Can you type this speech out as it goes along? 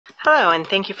Hello, and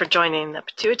thank you for joining the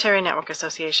Pituitary Network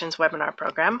Association's webinar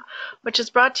program, which is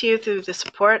brought to you through the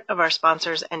support of our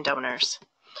sponsors and donors,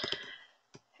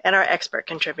 and our expert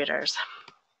contributors.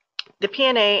 The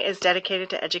PNA is dedicated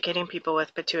to educating people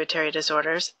with pituitary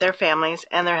disorders, their families,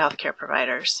 and their healthcare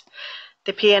providers.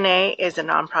 The PNA is a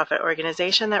nonprofit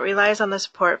organization that relies on the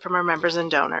support from our members and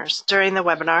donors. During the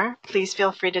webinar, please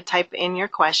feel free to type in your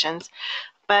questions,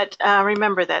 but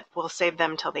remember that we'll save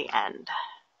them till the end.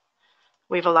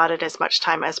 We've allotted as much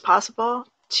time as possible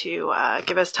to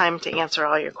give us time to answer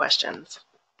all your questions.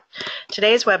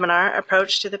 Today's webinar,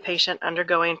 Approach to the Patient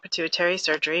Undergoing Pituitary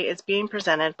Surgery, is being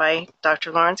presented by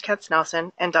Dr. Laurence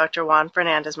Katznelson and Dr. Juan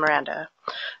Fernandez-Miranda.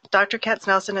 Dr.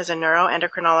 Katznelson is a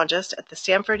neuroendocrinologist at the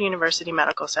Stanford University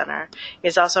Medical Center. He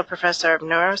is also a professor of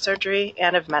neurosurgery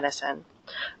and of medicine.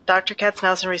 Dr.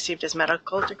 Katznelson received his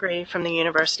medical degree from the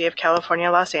University of California,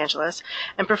 Los Angeles,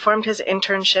 and performed his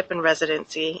internship and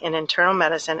residency in internal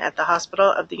medicine at the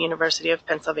Hospital of the University of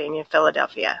Pennsylvania,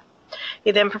 Philadelphia.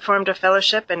 He then performed a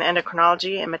fellowship in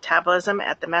endocrinology and metabolism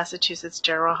at the Massachusetts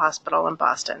General Hospital in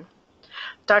Boston.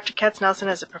 Dr. Katznelson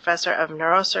is a professor of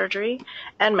neurosurgery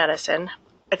and medicine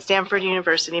at Stanford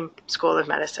University School of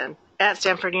Medicine. At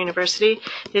Stanford University,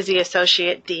 he is the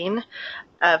Associate Dean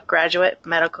of Graduate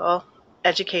Medical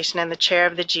Education and the chair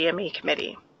of the GME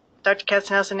committee. Dr.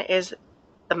 Katznelson is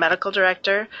the medical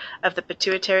director of the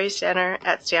Pituitary Center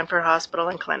at Stanford Hospital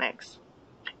and Clinics.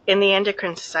 In the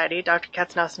Endocrine Society, Dr.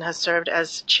 Katznelson has served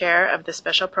as chair of the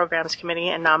Special Programs Committee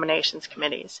and Nominations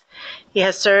Committees. He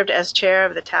has served as chair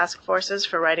of the task forces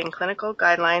for writing clinical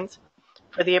guidelines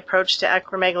for the approach to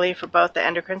acromegaly for both the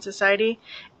Endocrine Society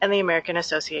and the American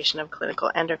Association of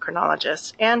Clinical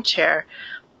Endocrinologists, and chair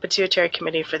Pituitary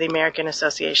Committee for the American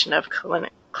Association of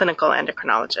Clinical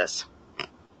Endocrinologists.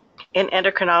 In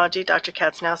endocrinology, Dr.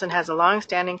 Katznelson has a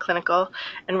long-standing clinical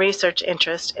and research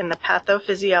interest in the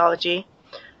pathophysiology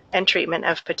and treatment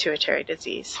of pituitary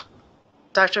disease.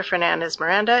 Dr.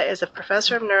 Fernandez-Miranda is a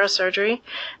professor of neurosurgery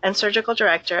and surgical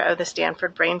director of the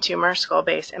Stanford Brain Tumor, Skull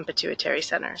Base, and Pituitary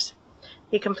Centers.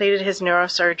 He completed his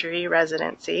neurosurgery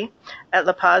residency at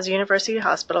La Paz University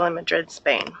Hospital in Madrid,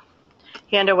 Spain.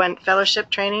 He underwent fellowship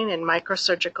training in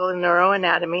microsurgical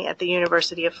neuroanatomy at the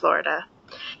University of Florida.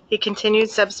 He continued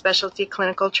subspecialty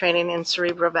clinical training in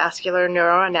cerebrovascular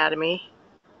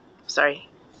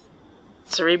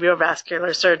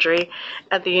surgery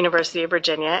at the University of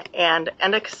Virginia, and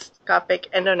endoscopic,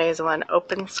 endonasal, and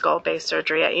open skull-base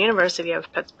surgery at University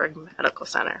of Pittsburgh Medical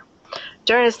Center.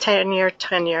 During his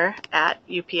tenure at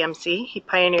UPMC, he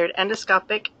pioneered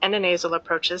endoscopic, endonasal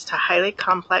approaches to highly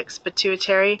complex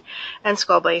pituitary and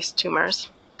skull-base tumors,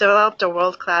 developed a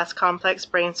world-class complex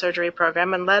brain surgery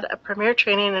program, and led a premier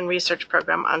training and research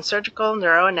program on surgical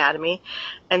neuroanatomy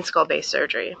and skull-base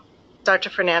surgery. Dr.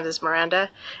 Fernandez-Miranda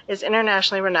is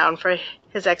internationally renowned for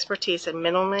his expertise in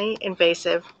minimally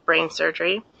invasive brain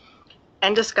surgery,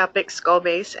 endoscopic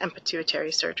skull-base and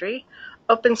pituitary surgery,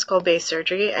 open skull-base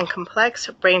surgery, and complex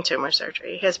brain tumor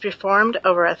surgery. He has performed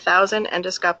over 1,000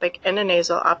 endoscopic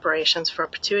endonasal operations for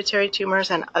pituitary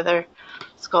tumors and other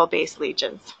skull-base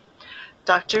lesions.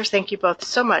 Doctors, thank you both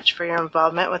so much for your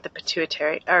involvement with the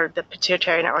Pituitary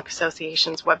Network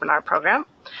Association's webinar program.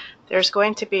 There's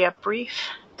going to be a brief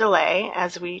delay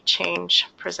as we change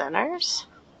presenters,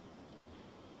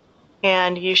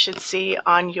 and you should see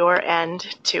on your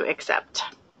end to accept.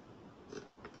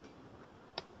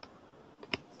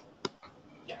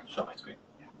 Yeah, show my screen.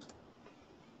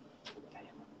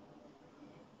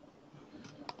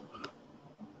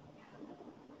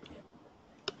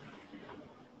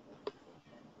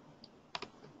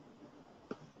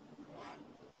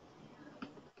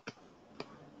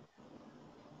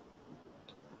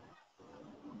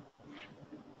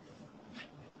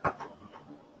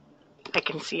 I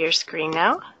can see your screen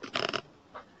now.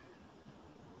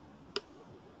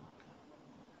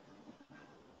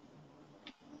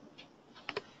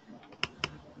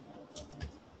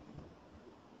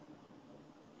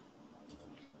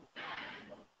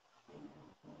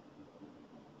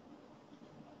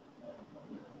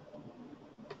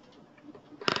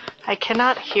 I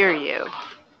cannot hear you.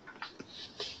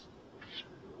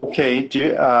 Okay, do you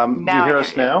hear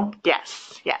us now?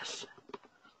 Yes, yes.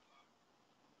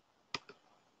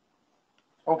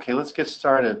 Okay, let's get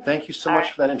started. Thank you so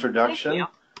much for that introduction. Thank you.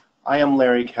 I am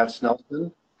Larry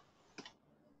Katznelson.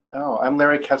 I'm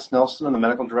Larry Katznelson. I'm the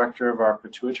medical director of our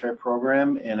pituitary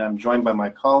program, and I'm joined by my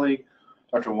colleague,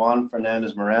 Dr. Juan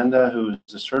Fernandez-Miranda, who's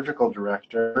the surgical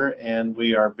director, and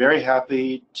we are very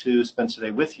happy to spend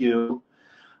today with you.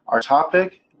 Our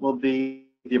topic will be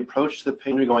the approach to the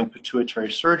patient undergoing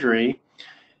pituitary surgery,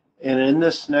 and in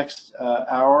this next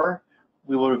hour,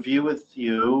 we will review with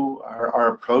you our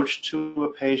approach to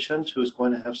a patient who is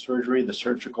going to have surgery, the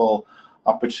surgical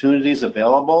opportunities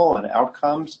available and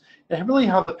outcomes, and really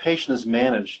how the patient is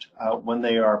managed when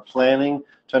they are planning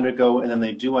to undergo and then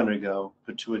they do undergo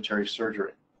pituitary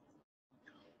surgery.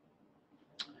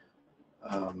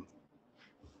 Let's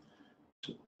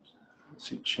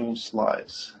see, change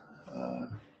slides.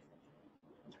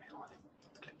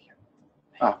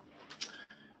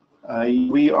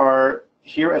 We are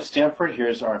here at Stanford.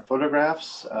 Here's our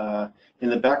photographs. In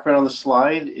the background on the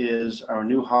slide is our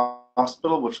new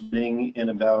hospital, which will be in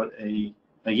about a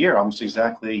year, almost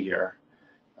exactly a year.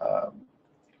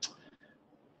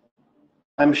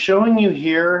 I'm showing you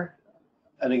here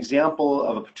an example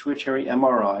of a pituitary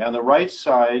MRI. On the right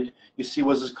side, you see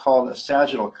what is called a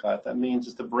sagittal cut. That means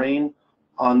it's the brain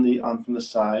from the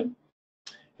side.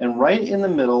 And right in the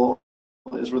middle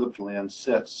is where the gland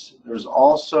sits. There's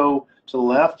also, to the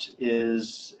left,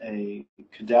 is a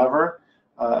cadaver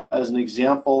as an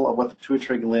example of what the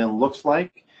pituitary gland looks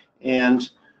like. And,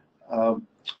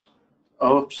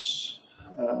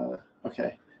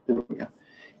 okay, there we go.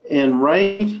 And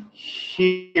right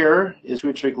here is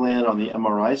pituitary gland on the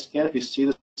MRI scan. If you see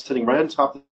this sitting right on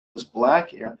top of this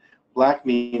black area, black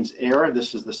means air.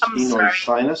 This is the sphenoid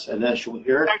sinus, and as you'll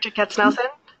hear, Dr. Katznelson,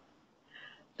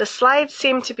 the slides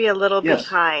seem to be a little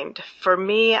behind. For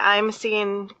me, I'm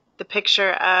seeing the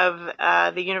picture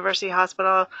of the University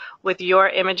Hospital with your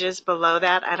images below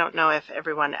that. I don't know if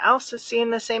everyone else is seeing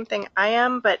the same thing I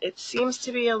am, but it seems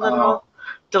to be a little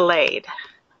delayed.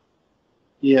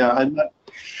 Yeah, I'm not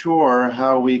sure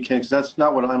how we can, because that's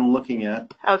not what I'm looking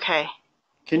at. Okay.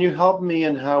 Can you help me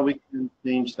in how we can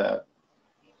change that?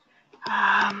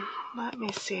 Let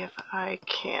me see if I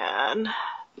can.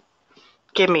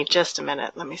 Give me just a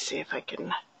minute. Let me see if I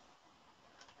can.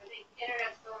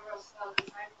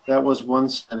 That was 1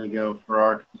 second ago for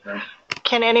our concern.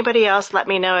 Can anybody else let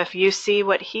me know if you see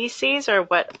what he sees or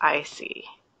what I see?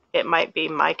 It might be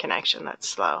my connection that's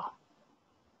slow.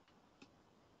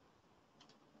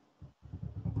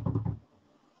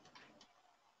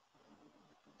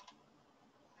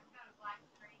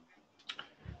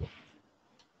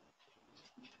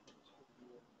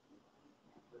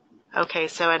 Okay,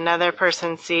 so another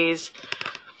person sees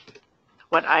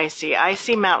what I see. I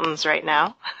see mountains right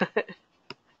now.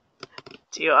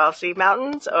 Do you all see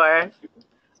mountains or?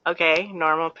 Okay,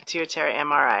 normal pituitary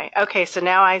MRI. Okay, so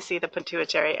now I see the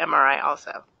pituitary MRI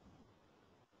also.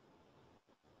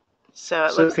 So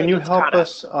it looks can like you it's help caught up.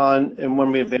 us on, and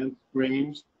when we advance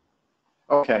screens?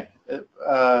 Okay.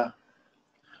 Okay,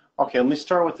 let me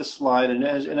start with the slide, and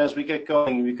as we get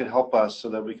going, you can help us so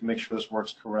that we can make sure this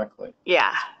works correctly.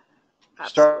 Yeah.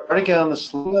 Start again on the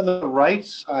slide on the right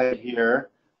side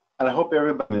here, and I hope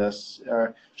everybody this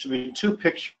should be 2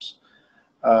 pictures.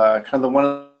 Kind of the one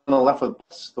on the left with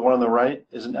the one on the right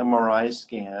is an MRI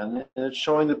scan, and it's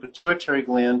showing the pituitary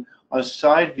gland on a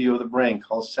side view of the brain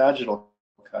called sagittal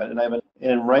cut.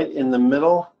 And right in the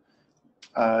middle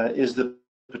is the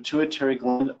pituitary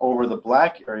gland over the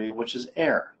black area, which is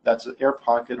air. That's an air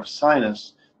pocket or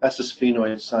sinus. That's the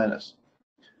sphenoid sinus.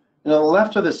 And on the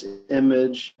left of this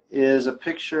image is a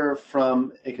picture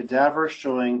from a cadaver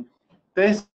showing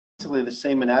basically the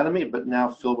same anatomy, but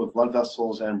now filled with blood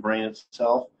vessels and brain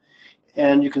itself.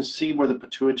 And you can see where the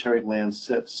pituitary gland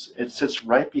sits. It sits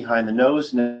right behind the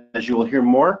nose, and as you will hear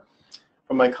more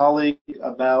from my colleague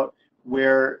about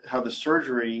how the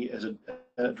surgery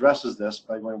addresses this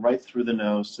by going right through the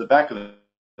nose to the back of the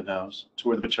nose to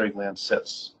where the pituitary gland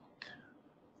sits.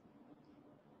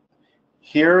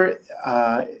 Here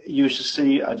you should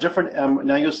see a different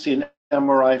now you'll see an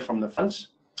MRI from the front.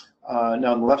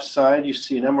 Now on the left side you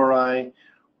see an MRI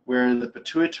where the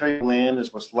pituitary gland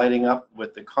is what's lighting up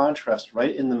with the contrast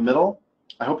right in the middle.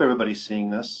 I hope everybody's seeing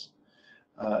this.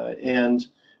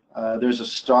 There's a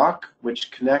stalk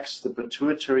which connects the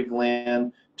pituitary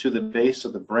gland to the base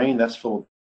of the brain. That's full of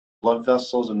blood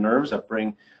vessels and nerves that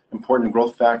bring important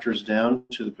growth factors down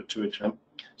to the pituitary.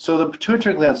 So the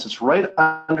pituitary gland sits right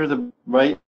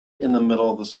in the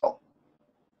middle of the skull.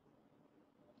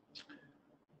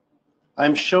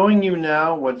 I'm showing you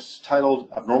now what's titled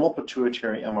abnormal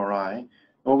pituitary MRI. And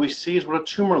what we see is what a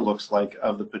tumor looks like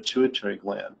of the pituitary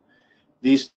gland.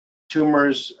 These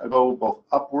tumors go both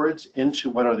upwards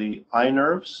into what are the eye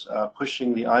nerves,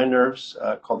 pushing the eye nerves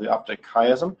called the optic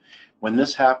chiasm. When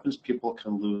this happens, people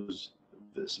can lose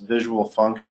this visual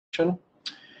function.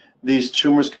 These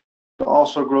tumors can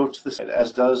also grow to the side,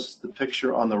 as does the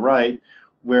picture on the right,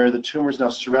 where the tumor is now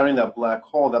surrounding that black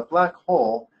hole. That black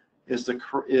hole is the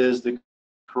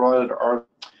carotid artery.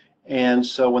 And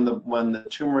so when the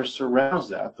tumor surrounds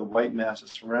that, the white mass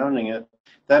is surrounding it,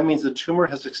 that means the tumor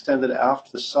has extended out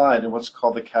to the side in what's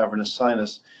called the cavernous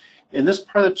sinus. And this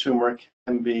part of the tumor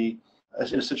can be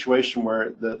in a situation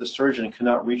where the surgeon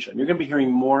cannot reach it. And you're going to be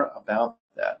hearing more about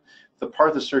that. The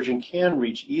part the surgeon can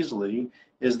reach easily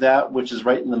is that which is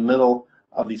right in the middle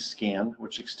of the scan,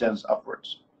 which extends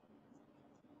upwards.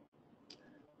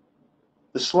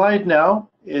 The slide now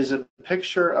is a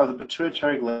picture of the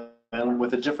pituitary gland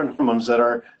with the different hormones that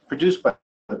are produced by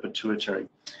the pituitary.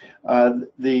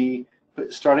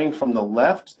 Starting from the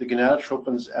left, the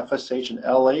gonadotropins FSH and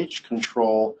LH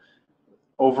control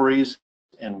ovaries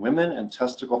in women and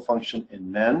testicle function in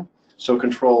men. So it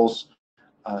controls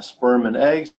sperm and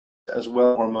eggs, as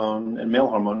well as hormone and male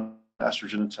hormone,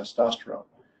 estrogen and testosterone.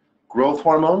 Growth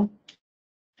hormone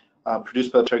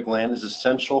produced by the pituitary gland is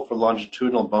essential for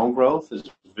longitudinal bone growth.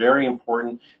 Is very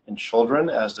important in children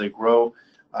as they grow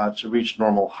to reach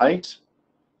normal height,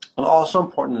 and also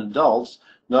important in adults,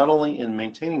 not only in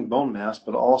maintaining bone mass,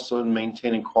 but also in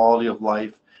maintaining quality of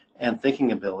life and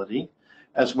thinking ability,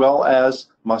 as well as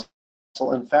muscle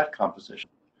and fat composition.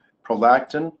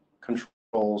 Prolactin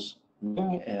controls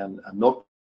and milk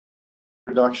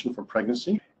production for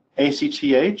pregnancy.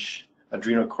 ACTH,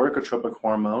 adrenocorticotropic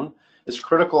hormone, is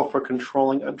critical for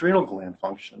controlling adrenal gland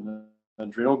function.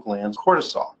 Adrenal glands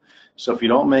cortisol. So if you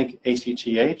don't make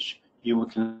ACTH, you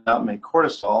cannot make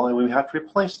cortisol, and we have to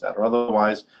replace that, or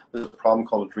otherwise there's a problem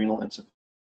called adrenal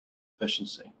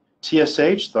insufficiency.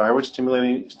 TSH, thyroid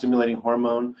stimulating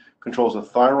hormone, controls the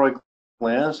thyroid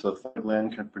gland, so the thyroid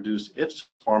gland can produce its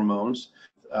hormones,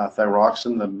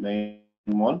 thyroxine, the main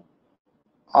one.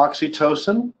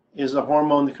 Oxytocin is a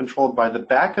hormone controlled by the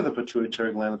back of the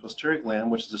pituitary gland, the posterior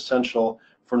gland, which is essential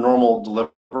for normal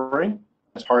delivery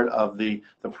as part of the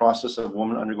process of a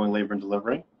woman undergoing labor and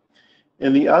delivery.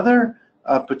 And the other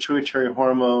pituitary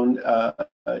hormone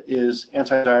is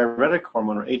antidiuretic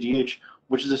hormone, or ADH,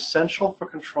 which is essential for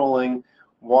controlling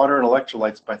water and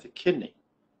electrolytes by the kidney.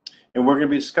 And we're going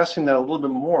to be discussing that a little bit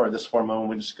more, this hormone, when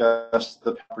we discuss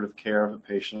the operative care of a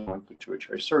patient on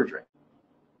pituitary surgery.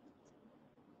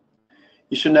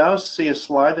 You should now see a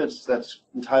slide that's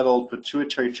entitled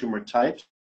Pituitary Tumor Types.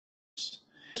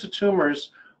 So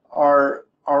tumors are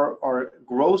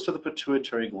growths of the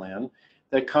pituitary gland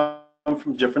that come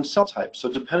from different cell types.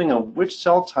 So depending on which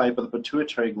cell type of the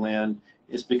pituitary gland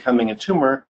is becoming a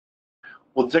tumor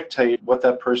will dictate what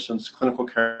that person's clinical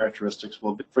characteristics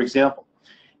will be. For example,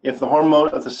 if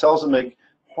the cells that make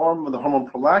the hormone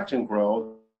prolactin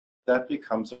grow, that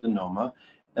becomes a adenoma,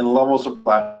 and levels of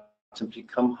prolactin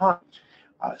become high.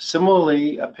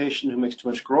 Similarly, a patient who makes too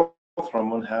much growth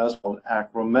hormone has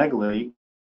acromegaly.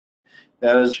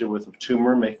 That is with a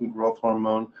tumor making growth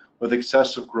hormone with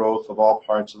excessive growth of all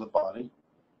parts of the body.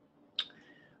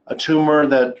 A tumor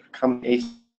that comes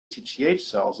ACTH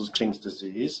cells is Cushing's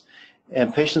disease,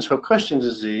 and patients who have Cushing's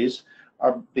disease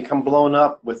become blown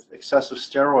up with excessive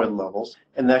steroid levels,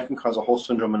 and that can cause a whole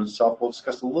syndrome in itself. We'll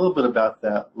discuss a little bit about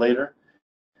that later.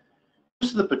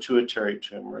 Most of the pituitary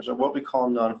tumors are what we call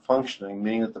non-functioning,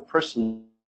 meaning that the person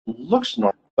looks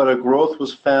normal, but a growth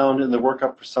was found in the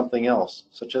workup for something else,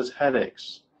 such as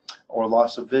headaches, or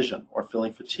loss of vision, or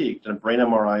feeling fatigued, and a brain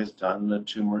MRI is done and a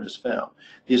tumor is found.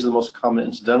 These are the most common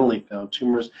incidentally found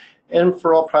tumors, and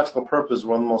for all practical purposes,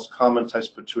 one of the most common types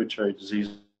of pituitary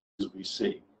diseases we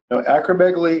see. Now,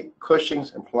 acromegaly,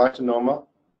 Cushing's, and prolactinoma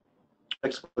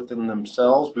within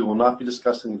themselves. We will not be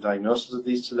discussing the diagnosis of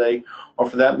these today, or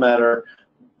for that matter,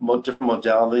 different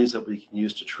modalities that we can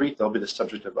use to treat. They'll be the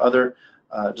subject of other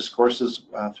discourses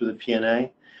through the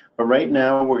P&A. But right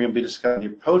now, we're going to be discussing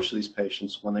the approach to these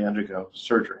patients when they undergo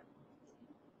surgery.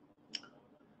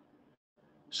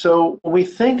 So when we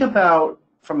think about,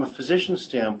 from a physician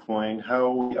standpoint, how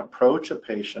we approach a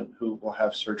patient who will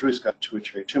have surgery, who's got a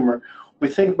pituitary tumor, we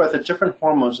think about the different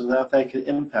hormones and how they can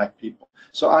impact people.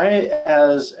 So I,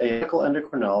 as a medical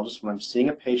endocrinologist, when I'm seeing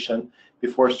a patient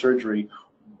before surgery,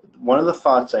 one of the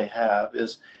thoughts I have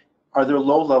is, are there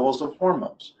low levels of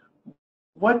hormones?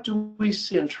 What do we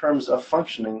see in terms of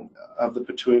functioning of the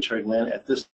pituitary gland at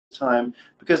this time?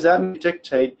 Because that may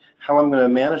dictate how I'm going to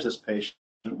manage this patient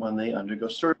when they undergo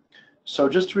surgery. So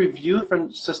just to review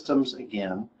different systems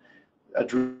again,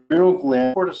 adrenal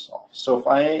gland cortisol. So if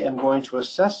I am going to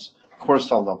assess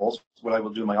cortisol levels, what I will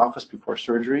do in my office before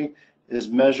surgery is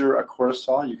measure a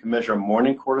cortisol. You can measure a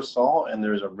morning cortisol, and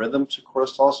there's a rhythm to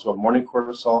cortisol. So a morning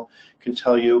cortisol can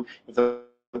tell you if the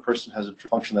person has a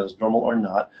function that is normal or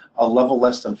not. A level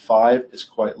less than 5 is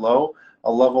quite low.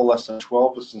 A level less than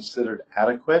 12 is considered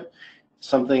adequate.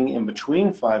 Something in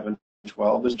between 5 and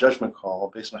 12 is a judgment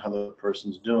call based on how the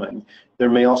person's doing. There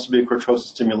may also be a corticosteroid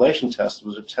stimulation test,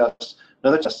 which is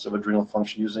another test of adrenal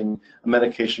function using a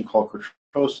medication called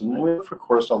corticotropin, and we look for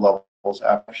cortisol levels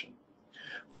after action.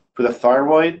 For the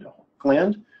thyroid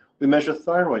gland, we measure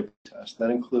thyroid test.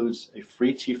 That includes a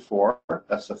free T4,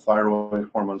 that's the thyroid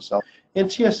hormone cell,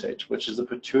 and TSH, which is the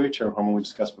pituitary hormone we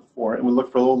discussed before, and we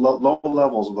look for low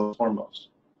levels of those hormones.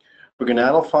 For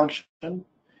gonadal function,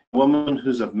 a woman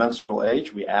who's of menstrual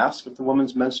age, we ask if the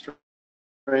woman's menstruating,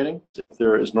 if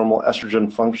there is normal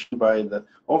estrogen function by the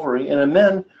ovary, and in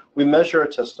men, we measure our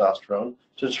testosterone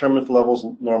to determine if the level is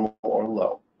normal or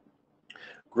low.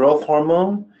 Growth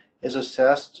hormone is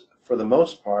assessed for the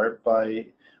most part by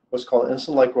what's called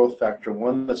insulin-like growth factor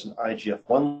 1. That's an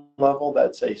IGF-1 level.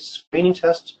 That's a screening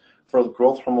test for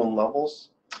growth hormone levels.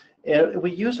 And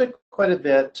we use it quite a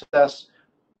bit to test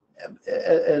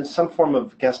in some form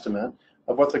of guesstimate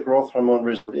of what the growth hormone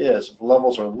result is. If the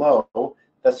levels are low,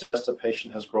 that suggests the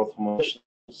patient has growth hormone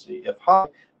deficiency. If high,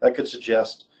 that could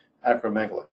suggest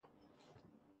acromegaly.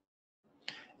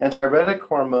 Antidiuretic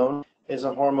hormone is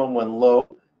a hormone when low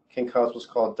can cause what's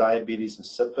called diabetes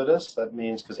insipidus. That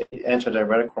means because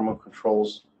antidiuretic hormone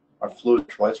controls our fluid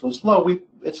electrolytes. When it's low,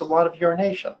 it's a lot of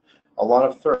urination, a lot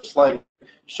of thirst. It's like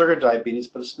sugar diabetes,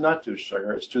 but it's not due to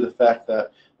sugar. It's due to the fact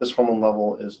that this hormone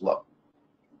level is low.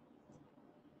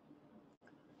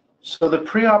 So the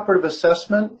preoperative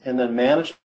assessment and then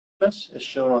management is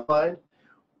shown on the slide.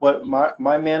 What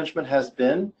my management has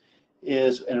been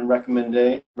is, and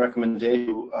recommendation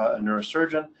to a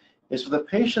neurosurgeon, is if the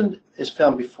patient is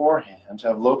found beforehand to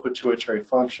have low pituitary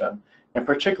function, and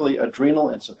particularly adrenal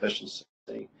insufficiency,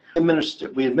 we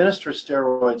administer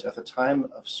steroids at the time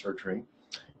of surgery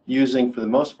using, for the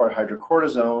most part,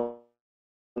 hydrocortisone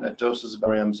at doses of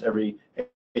grams every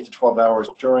 8 to 12 hours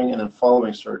during and then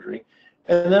following surgery.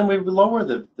 And then we lower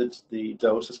the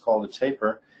dose, it's called a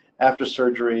taper, after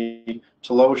surgery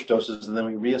to lowest doses, and then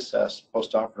we reassess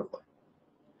postoperatively.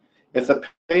 If the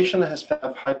patient has had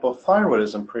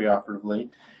hypothyroidism preoperatively,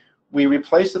 we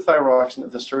replace the thyroxine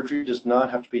if the surgery does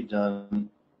not have to be done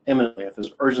imminently, if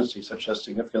there's urgency, such as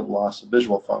significant loss of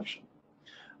visual function.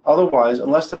 Otherwise,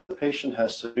 unless the patient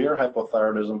has severe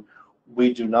hypothyroidism,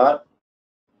 we do not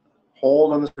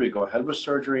hold on the surgery, go ahead with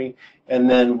surgery, and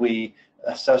then we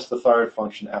assess the thyroid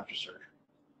function after surgery.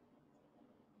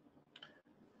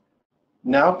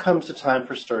 Now comes the time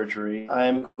for surgery.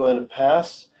 I'm going to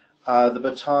pass the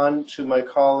baton to my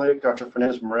colleague, Dr.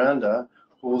 Fernandez-Miranda,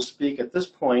 who will speak at this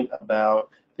point about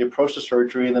the approach to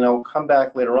surgery, and then I'll come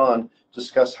back later on to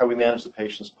discuss how we manage the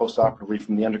patients postoperatively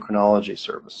from the endocrinology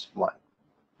service line.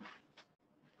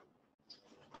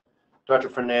 Dr.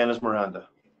 Fernandez-Miranda.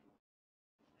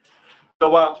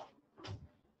 So,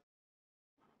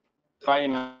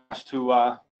 trying us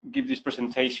to give this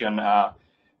presentation,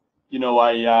 you know,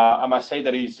 I must say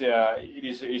that it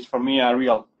is for me a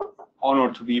real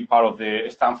honor to be part of the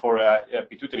Stanford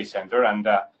Pituitary Center, and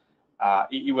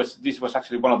this was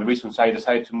actually one of the reasons I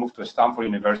decided to move to Stanford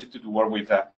University to work with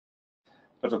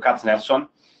Dr. Katznelson,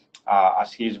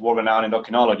 as he is world-renowned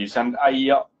endocrinologist. And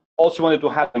I also wanted to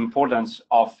have the importance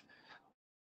of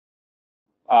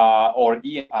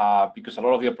because a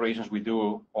lot of the operations we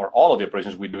do, or all of the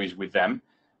operations we do, is with them,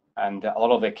 and a lot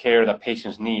of the care that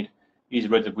patients need is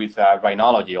related with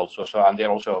rhinology also. So, and they're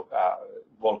also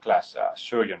world-class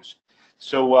surgeons.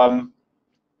 So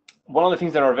one of the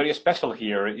things that are very special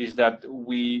here is that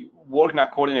we work in a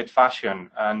coordinated fashion,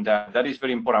 and that is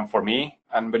very important for me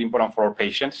and very important for our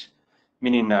patients,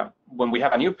 meaning when we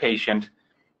have a new patient,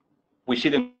 we see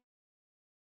them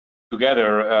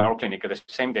together in our clinic at the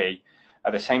same day,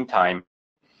 at the same time,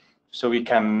 so we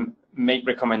can make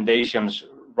recommendations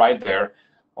right there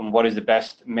on what is the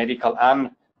best medical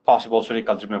and possible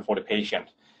surgical treatment for the patient.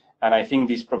 And I think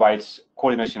this provides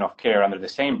coordination of care under the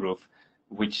same roof,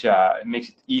 which makes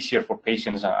it easier for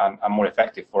patients and more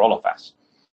effective for all of us.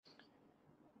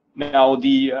 Now,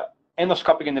 the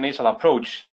endoscopic intranasal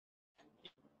approach,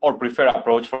 or preferred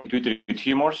approach for pituitary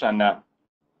tumors, and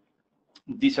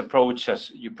this approach,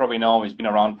 as you probably know, has been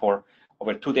around for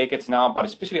over 2 decades now, but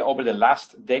especially over the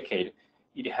last decade,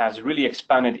 it has really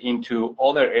expanded into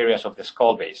other areas of the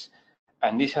skull base.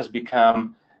 And this has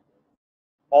become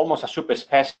almost a super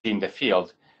specialty in the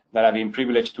field that I've been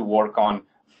privileged to work on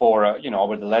for, you know,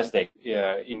 over the last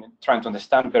decade, in trying to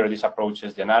understand better these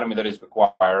approaches, the anatomy that is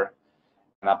required,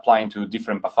 and applying to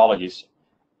different pathologies,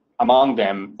 among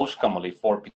them most commonly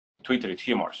for pituitary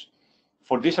tumors.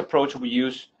 For this approach, we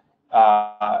use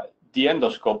the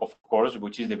endoscope, of course,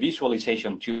 which is the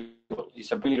visualization tube. It's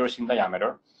 1 millimeter in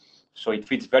diameter, so it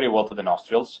fits very well to the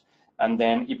nostrils. And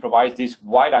then it provides this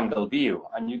wide-angle view.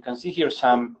 And you can see here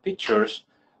some pictures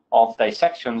of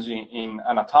dissections in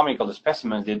anatomical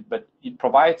specimens, but it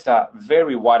provides a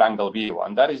very wide-angle view,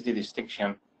 and that is the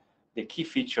distinction, the key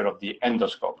feature of the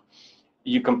endoscope.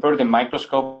 You compare the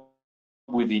microscope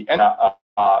with the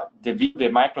the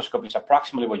microscope is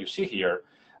approximately what you see here,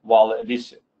 while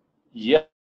this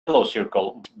yellow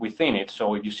circle within it,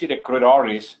 so if you see the carotid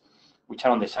arteries, which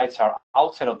are on the sides, are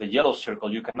outside of the yellow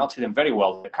circle, you cannot see them very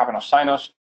well. The cavernous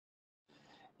sinus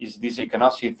is this, you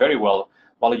cannot see it very well.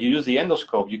 While if you use the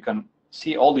endoscope, you can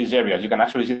see all these areas. You can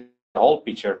actually see the whole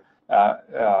picture,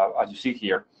 as you see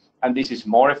here. And this is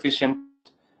more efficient,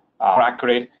 more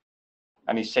accurate,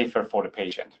 and is safer for the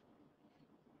patient.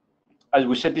 As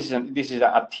we said, this is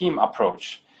a team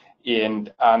approach,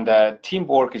 and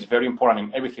teamwork is very important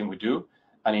in everything we do,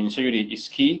 and in surgery is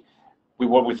key. We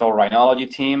work with our rhinology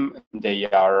team. They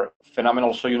are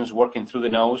phenomenal surgeons working through the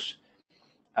nose,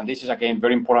 and this is again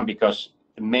very important because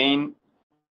the main,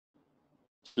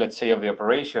 let's say, of the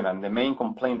operation and the main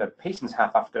complaint that patients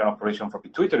have after an operation for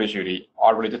pituitary surgery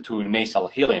are related to nasal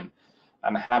healing,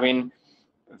 and having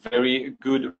very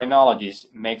good rhinologists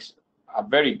makes a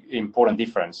very important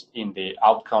difference in the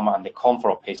outcome and the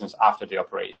comfort of patients after the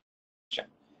operation.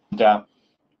 And,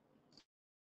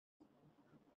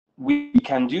 we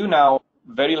can do now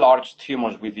very large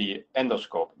tumors with the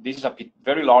endoscope. This is a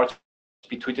very large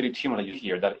pituitary tumor that you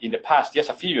hear that in the past, just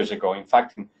a few years ago, in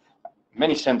fact, in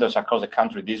many centers across the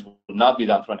country, this will not be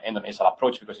done through an endonasal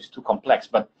approach because it's too complex,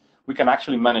 but we can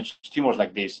actually manage tumors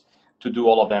like this to do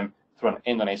all of them through an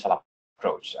endonasal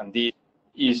approach. And this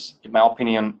is, in my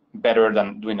opinion, better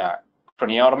than doing a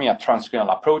craniotomy, a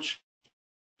transcranial approach,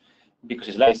 because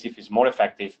it's less invasive, it's more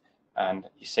effective, and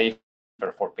is safer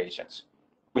for patients.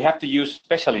 We have to use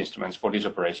special instruments for these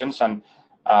operations, and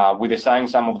we designed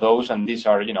some of those, and these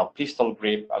are, pistol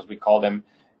grip, as we call them,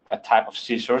 a type of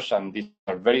scissors, and these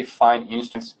are very fine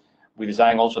instruments. We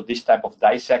designed also this type of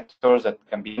dissectors that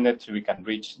can be in so we can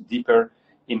reach deeper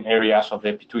in areas of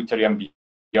the pituitary and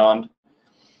beyond.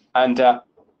 And a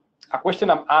question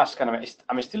I'm asked, and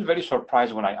I'm still very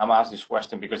surprised when I'm asked this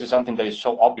question because it's something that is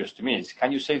so obvious to me, is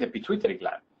can you save the pituitary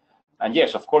gland? And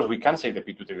yes, of course, we can save the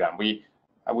pituitary gland.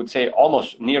 I would say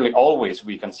almost nearly always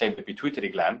we can save the pituitary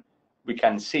gland. We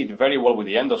can see it very well with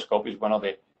the endoscope. Is one of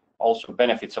the also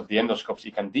benefits of the endoscopes.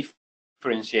 You can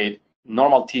differentiate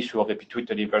normal tissue of the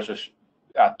pituitary versus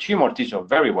tumor tissue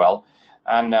very well.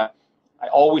 And I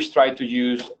always try to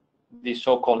use the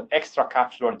so-called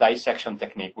extracapsular dissection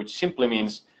technique, which simply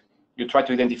means you try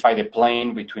to identify the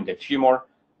plane between the tumor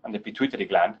and the pituitary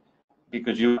gland,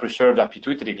 because you preserve that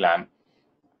pituitary gland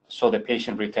so the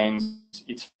patient retains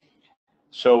its.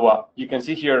 So you can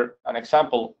see here an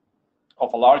example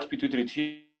of a large pituitary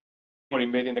tumor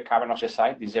embedded in the cavernous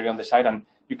side, this area on the side, and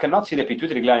you cannot see the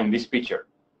pituitary gland in this picture.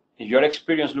 If you're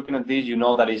experienced looking at this, you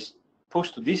know that it's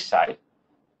pushed to this side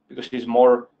because it's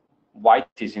more white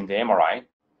is in the MRI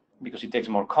because it takes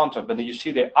more contrast. But then you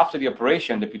see that after the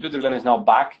operation, the pituitary gland is now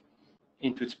back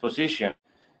into its position,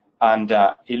 and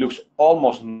it looks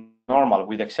almost normal,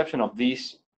 with the exception of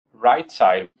this right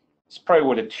side. It's probably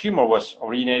where the tumor was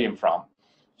originating from.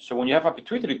 So when you have a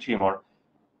pituitary tumor,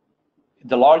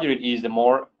 the larger it is, the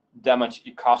more damage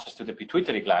it causes to the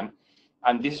pituitary gland.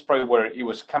 And this is probably where it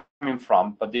was coming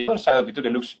from. But the other side of the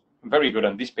pituitary looks very good.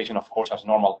 And this patient, of course, has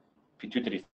normal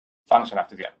pituitary function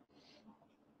after the end.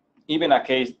 Even a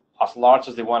case as large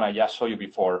as the one I just showed you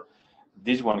before,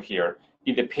 this one here,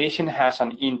 if the patient has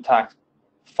an intact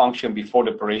function before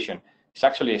the operation, it's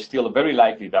actually still very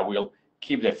likely that we'll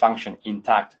keep the function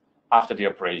intact after the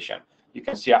operation. You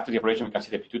can see after the operation, we can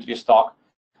see the pituitary stalk,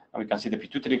 and we can see the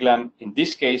pituitary gland. In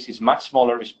this case, is much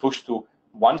smaller, is pushed to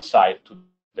one side, to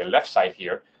the left side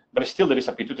here, but still there is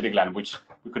a pituitary gland, which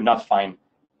we could not find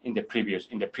in the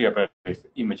pre-operative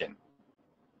imaging.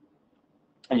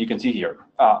 And you can see here,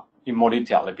 in more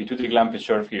detail, the pituitary gland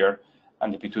preserved here,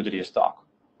 and the pituitary stalk.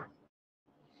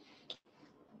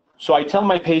 So I tell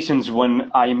my patients when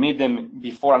I meet them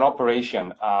before an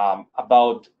operation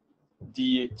about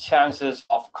the chances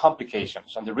of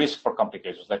complications and the risk for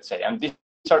complications, let's say. And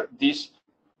these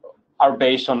are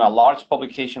based on a large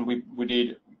publication we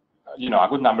did, a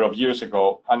good number of years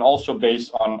ago, and also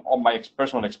based on my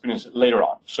personal experience later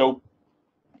on. So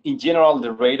in general,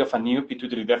 the rate of a new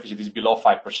pituitary deficit is below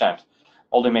 5%.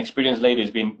 Although my experience later has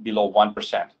been below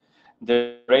 1%.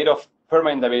 The rate of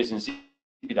permanent diabetes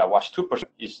insipida was 2%,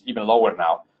 is even lower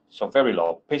now, so very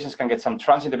low. Patients can get some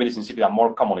transient diabetes insipida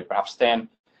more commonly, perhaps 10,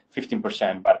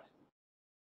 15%, but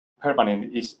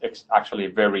permanent is actually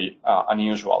very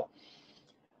unusual.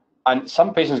 And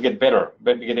some patients get better,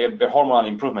 but they get the hormonal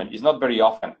improvement. It's not very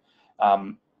often.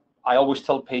 I always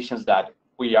tell patients that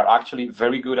we are actually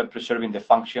very good at preserving the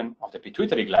function of the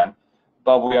pituitary gland,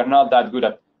 but we are not that good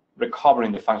at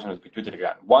recovering the function of the pituitary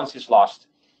gland. Once it's lost,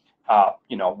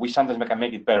 we sometimes can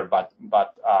make it better, but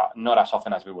not as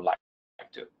often as we would like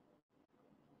to.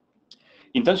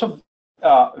 In terms of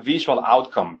visual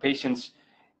outcome, patients,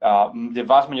 the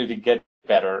vast majority get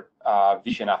better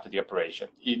vision after the operation.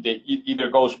 It either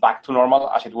goes back to normal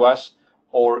as it was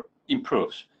or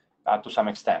improves to some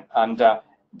extent. And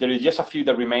there is just a few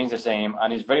that remains the same,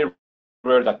 and it's very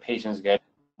rare that patients get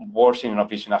worsening of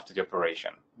vision after the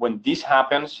operation. When this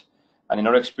happens, and in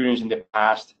our experience in the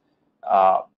past,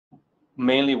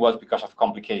 mainly was because of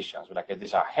complications, like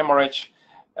there's a hemorrhage,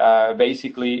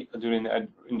 basically in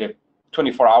the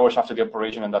 24 hours after the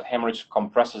operation, and that hemorrhage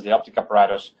compresses the optic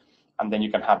apparatus, and then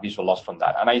you can have visual loss from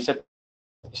that. And I said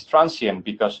it's transient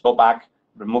because go back,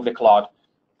 remove the clot,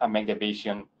 and make the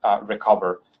vision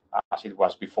recover as it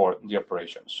was before the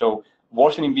operation. So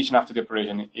worsening vision after the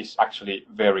operation is actually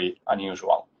very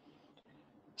unusual.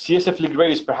 CSF leak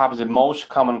rate is perhaps the most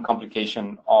common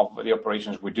complication of the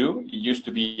operations we do. It used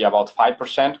to be about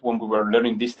 5% when we were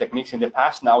learning these techniques in the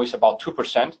past. Now it's about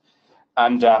 2%.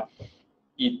 And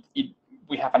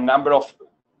we have a number of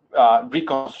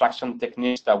reconstruction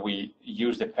techniques that we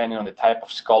use depending on the type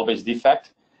of skull-based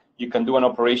defect. You can do an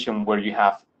operation where you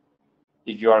have,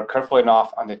 if you are careful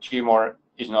enough and the tumor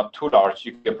is not too large,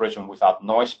 you can do the operation without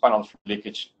no spinal fluid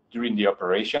leakage during the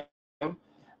operation.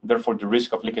 Therefore, the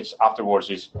risk of leakage afterwards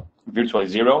is virtually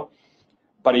zero.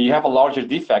 But if you have a larger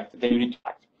defect, then you need to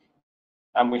act.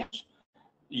 And we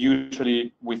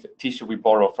usually with tissue we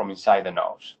borrow from inside the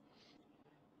nose.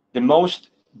 The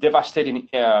most devastating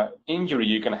injury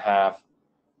you can have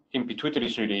in pituitary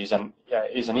surgery is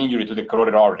an injury to the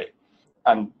carotid artery.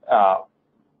 And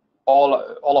all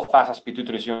of us as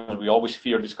pituitary surgeons, we always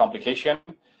fear this complication.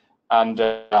 And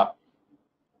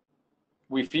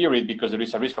we fear it because there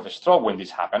is a risk of a stroke when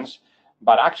this happens.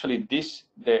 But actually,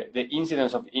 the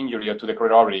incidence of injury to the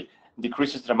carotid artery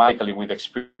decreases dramatically with the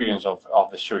experience of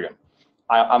the surgeon.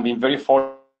 I've been very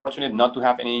fortunate not to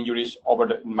have any injuries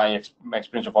over my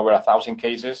experience of over 1,000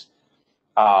 cases.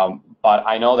 But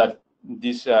I know that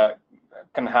this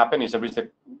can happen. It's a risk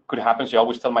that could happen. So I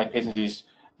always tell my patients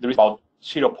there is about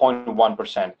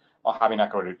 0.1% of having a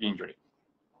carotid injury.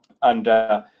 And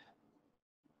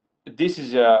this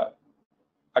is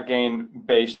again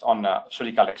based on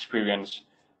surgical experience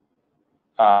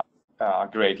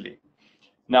greatly.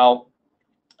 Now,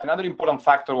 another important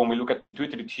factor when we look at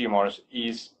pituitary tumors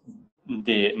is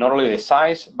not only the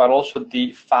size, but also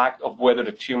the fact of whether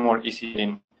the tumor is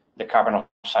in the cavernous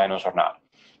sinus or not.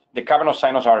 The cavernous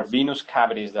sinus are venous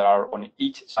cavities that are on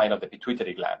each side of the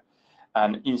pituitary gland.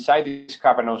 And inside these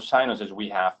cavernous sinuses, we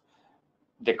have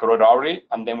the carotid artery,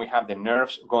 and then we have the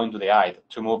nerves going to the eye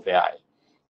to move the eye.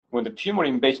 When the tumor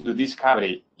invades into this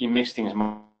cavity, it makes things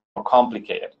more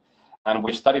complicated. And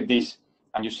we studied this,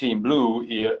 and you see in blue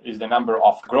here is the number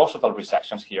of gross total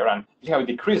resections here, and you see how it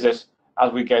decreases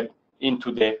as we get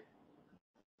into the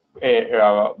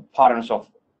patterns of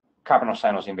cavernous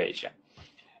sinus invasion.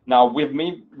 Now, we've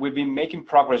been making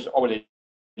progress over the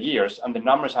years, and the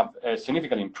numbers have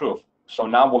significantly improved. So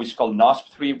now what is called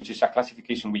NOSP3, which is a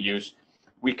classification we use,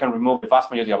 we can remove the vast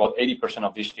majority, about 80%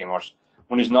 of these tumors.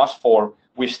 When it's NOSP4,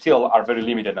 we still are very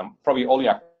limited, and probably only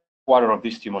a quarter of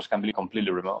these tumors can be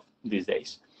completely removed these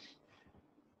days.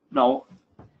 Now,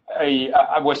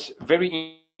 I was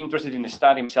very interested in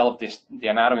studying myself the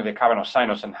anatomy of the cavernous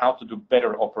sinus and how to do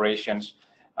better operations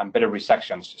and better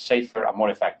resections, safer and more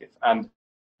effective. And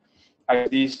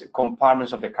these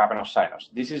compartments of the cavernous sinus.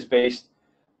 This is based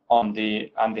on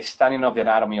the understanding of the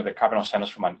anatomy of the cavernous sinus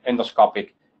from an endoscopic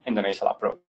endonasal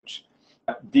approach.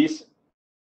 This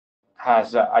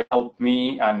has helped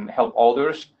me and helped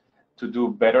others to do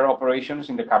better operations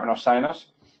in the cavernous sinus.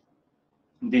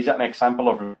 This is an example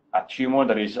of a tumor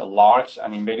that is large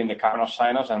and invading the cavernous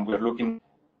sinus, and we're looking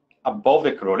above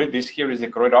the carotid. This here is the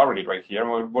carotid artery right here,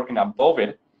 and we're working above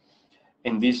it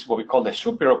in this, what we call the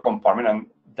superior compartment, and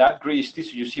that grease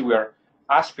tissue you see we are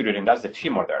aspirating, that's the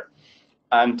tumor there.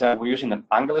 And we're using an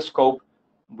angle scope.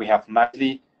 We have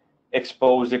massively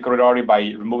exposed the carotid artery by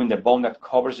removing the bone that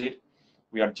covers it.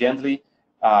 We are gently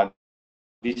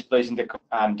displacing the,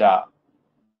 and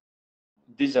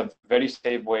this is a very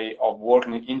safe way of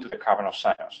working into the cavernous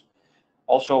sinus.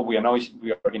 Also, we are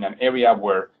in an area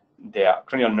where the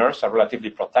cranial nerves are relatively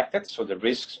protected, so the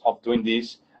risks of doing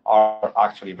this are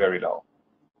actually very low.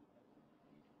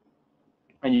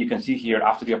 And you can see here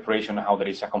after the operation how there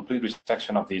is a complete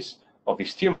resection of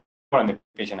this tumor, and the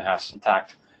patient has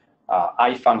intact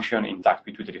eye function, intact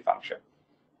pituitary function.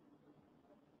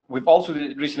 We've also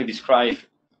recently described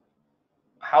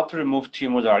how to remove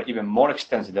tumors that are even more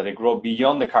extensive, that they grow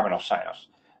beyond the cavernous sinus.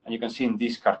 And you can see in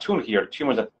this cartoon here,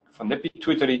 tumors that from the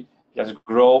pituitary just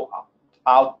grow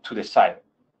out to the side.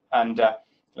 And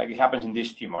like it happens in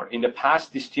this tumor. In the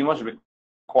past, these tumors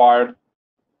required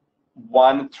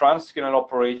one transcranial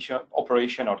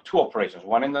operation or two operations,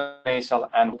 one in the nasal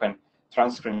and open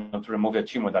transcranial to remove the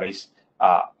tumor that is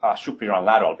superior and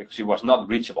lateral, because it was not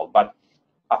reachable. But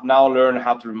I've now learned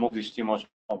how to remove these tumors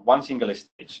on one single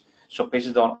stage, so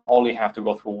patients don't only have to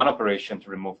go through one operation to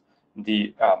remove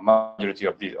the majority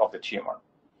of the tumor.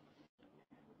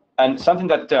 And something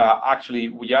that actually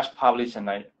we just published,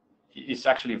 and is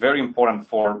actually very important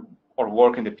for our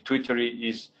work in the pituitary,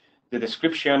 is the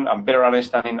description and better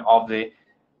understanding of the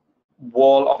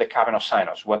wall of the cavernous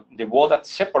sinus. What the wall that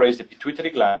separates the pituitary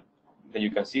gland, that you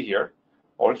can see here,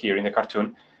 or here in the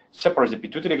cartoon, separates the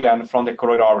pituitary gland from the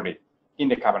carotid artery in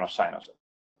the cavernous sinus.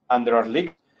 And there are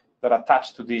ligaments that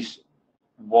attach to this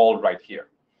wall right here.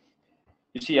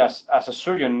 You see, as a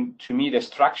surgeon, to me, the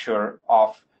structure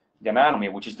of the anatomy,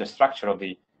 which is the structure of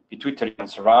the pituitary and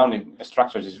surrounding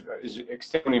structures, is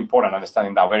extremely important,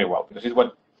 understanding that very well, because it's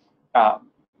what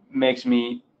makes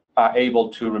me able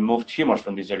to remove tumors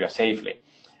from this area safely.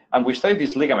 And we studied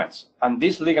these ligaments, and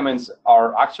these ligaments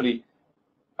are actually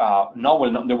not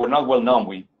well known. They were not well known.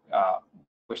 We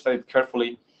studied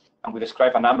carefully, and we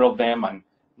described a number of them and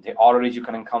the arteries you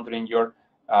can encounter in your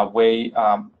way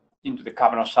into the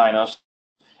cavernous sinus.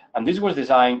 And this was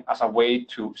designed as a way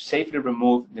to safely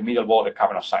remove the middle wall of the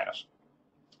cavernous sinus.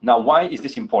 Now, why is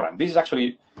this important? This is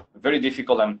actually very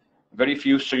difficult, and very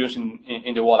few surgeons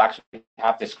in the world actually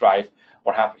have described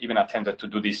or have even attempted to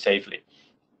do this safely.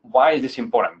 Why is this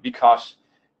important? Because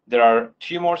there are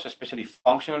tumors, especially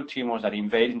functional tumors, that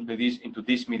invade into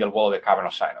this middle wall of the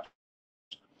cavernous sinus.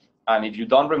 And if you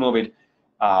don't remove it,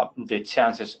 the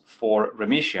chances for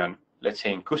remission, let's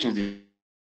say in Cushing's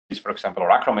disease, for example, or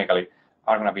acromegaly,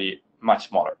 are going to be much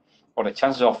smaller, or the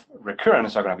chances of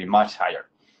recurrence are going to be much higher.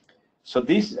 So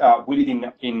this, we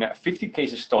did in 50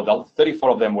 cases total. 34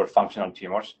 of them were functional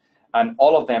tumors, and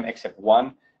all of them except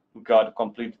one got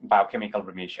complete biochemical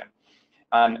remission.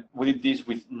 And we did this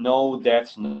with no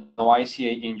deaths, no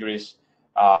ICA injuries,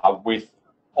 with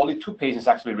only 2 patients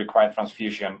actually required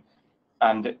transfusion.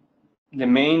 And the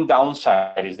main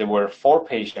downside is there were 4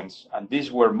 patients, and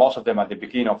these were most of them at the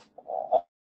beginning of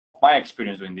my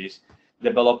experience doing this,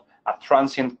 developed a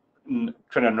transient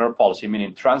cranial nerve palsy,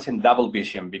 meaning transient double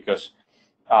vision, because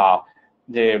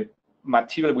the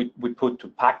material we put to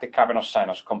pack the cavernous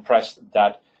sinus compressed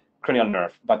that cranial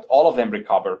nerve, but all of them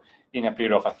recover in a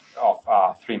period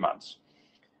of 3 months.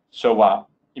 So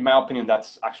in my opinion,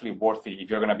 that's actually worthy if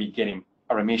you're going to be getting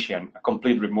a remission, a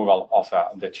complete removal of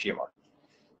the tumor.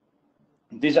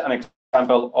 This is an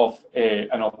example of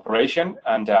an operation,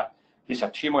 and this is a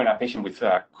tumor in a patient with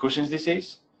Cushing's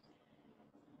disease.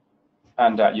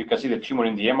 And you can see the tumor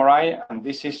in the MRI, and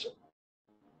this is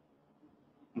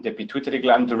the pituitary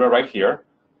gland right here.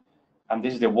 And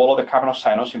this is the wall of the cavernous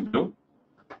sinus in blue.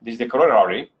 This is the carotid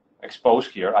artery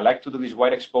exposed here. I like to do this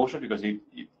wide exposure because it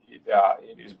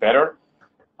is better.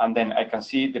 And then I can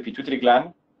see the pituitary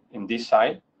gland in this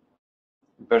side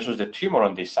versus the tumor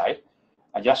on this side.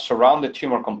 I just surround the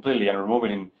tumor completely and remove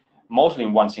it mostly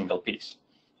in one single piece.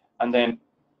 And then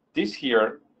this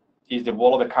here is the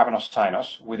wall of the cavernous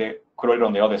sinus with the carotid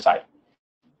on the other side.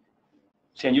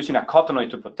 So I'm using a cottonoid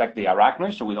to protect the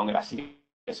arachnoid so we don't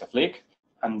get a leak.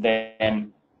 And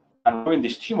then I'm removing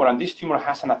this tumor, and this tumor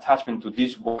has an attachment to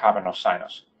this cavernous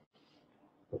sinus.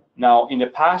 Now, in the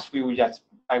past,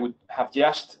 I would have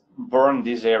just burned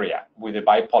this area with a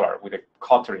bipolar, with a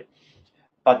cautery.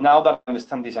 But now that I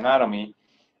understand this anatomy,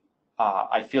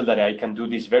 I feel that I can do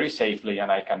this very safely,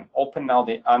 and I can open now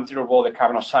the anterior wall of the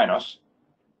cavernous sinus.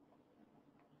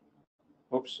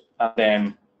 Oops. And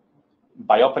then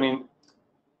by opening,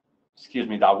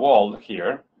 that wall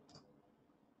here,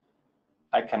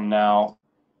 I can now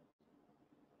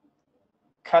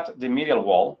cut the medial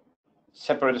wall,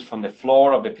 separated from the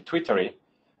floor of the pituitary,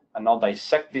 and now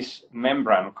dissect this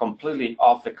membrane completely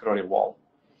off the carotid wall.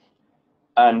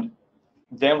 And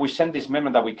then we send this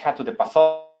membrane that we cut to the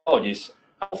pathologist.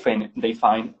 Often they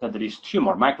find that there is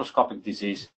tumor, microscopic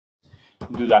disease,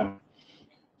 do that.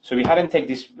 So if we hadn't taken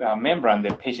this membrane,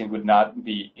 the patient would not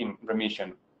be in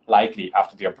remission likely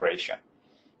after the operation.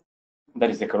 That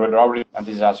is the carotid artery, and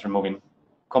this is us removing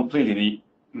completely the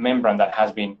membrane that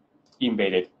has been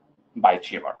invaded by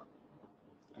tumor.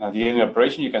 And at the end of the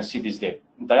operation, you can see this is the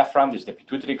diaphragm, this is the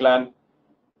pituitary gland,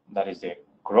 that is the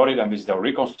carotid, and this is the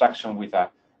reconstruction with a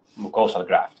mucosal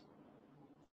graft.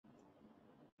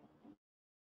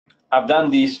 I've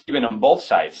done this even on both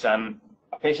sides, and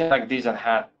a patient like this that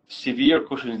had severe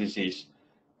Cushing's disease,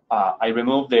 I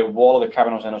removed the wall of the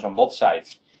cavernous sinus on both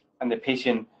sides. and the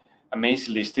patient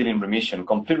amazingly is still in remission,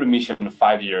 complete remission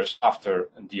 5 years after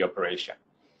the operation.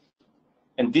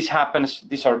 And this happens,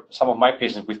 these are some of my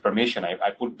patients with permission.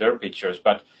 I put their pictures,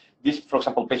 but this, for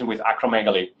example, patient with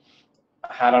acromegaly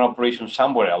had an operation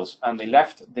somewhere else, and they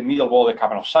left the middle wall of the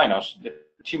cavern of sinus. The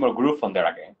tumor grew from there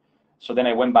again. So then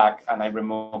I went back and I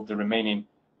removed the remaining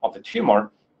of the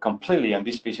tumor completely, and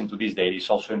this patient to this day is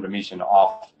also in remission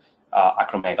of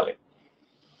acromegaly.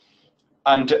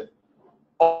 And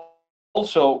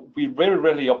also, we very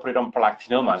rarely operate on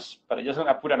prolactinomas, but I just want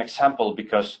to put an example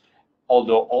because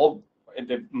although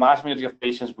the vast majority of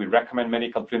patients we recommend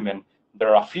medical treatment,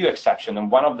 there are a few exceptions, and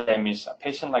one of them is a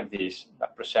patient like this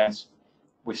that presents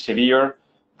with severe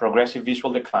progressive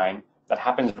visual decline that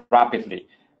happens rapidly.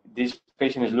 This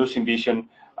patient is losing vision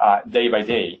day by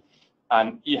day,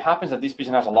 and it happens that this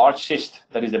patient has a large cyst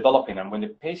that is developing, and when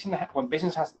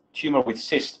patients has tumor with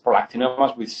cyst,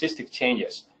 prolactinomas with cystic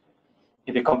changes,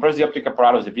 if they compress the optic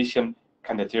apparatus, the vision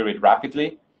can deteriorate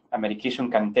rapidly, and medication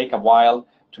can take a while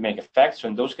to make effect. So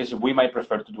in those cases, we might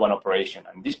prefer to do an operation.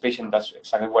 And this patient, that's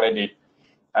exactly what I did,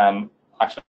 and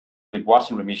actually it was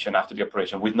in remission after the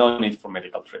operation with no need for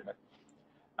medical treatment,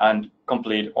 and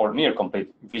complete or near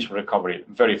complete visual recovery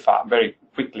very fast, very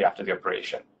quickly after the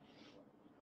operation.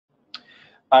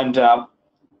 And I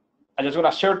just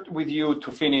want to share with you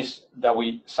to finish that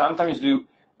we sometimes do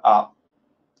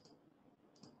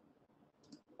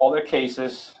other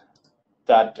cases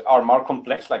that are more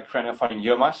complex, like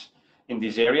craniopharyngiomas in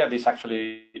this area. This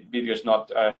actually video is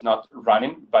not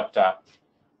running, but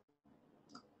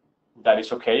that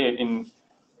is okay.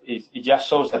 It just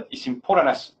shows that it's important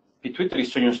as pituitary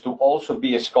surgeons to also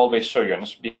be skull-based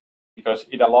surgeons, because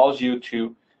it allows you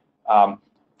to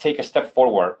take a step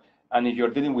forward. And if you're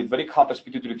dealing with very complex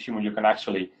pituitary tumor, you can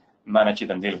actually manage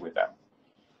it and deal with them.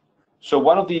 So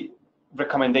one of the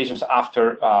recommendations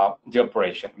after the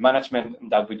operation, management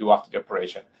that we do after the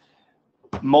operation.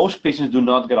 Most patients do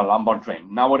not get a lumbar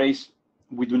drain. Nowadays,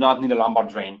 we do not need a lumbar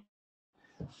drain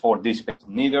for this patient,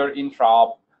 neither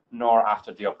intra-op nor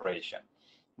after the operation.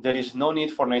 There is no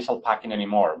need for nasal packing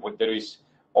anymore. What there is,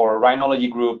 our rhinology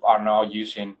group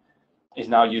is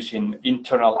now using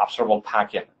internal absorbable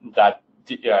packing that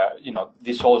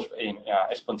dissolves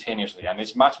spontaneously, and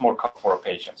it's much more comfortable for our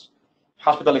patients.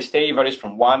 Hospital stay varies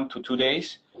from 1 to 2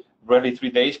 days, rarely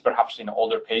 3 days, perhaps in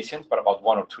older patients, but about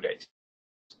 1 or 2 days.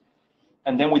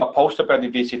 And then with a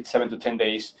post-operative visit, 7 to 10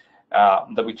 days,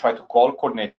 that we try to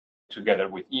coordinate together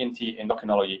with ENT,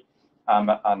 endocrinology, and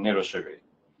neurosurgery.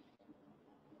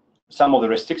 Some of the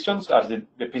restrictions, as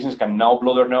the patients can now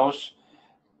blow their nose,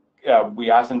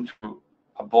 we ask them to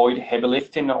avoid heavy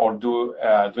lifting or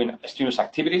doing strenuous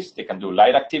activities. They can do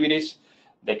light activities.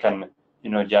 They can,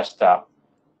 just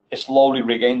slowly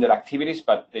regain their activities,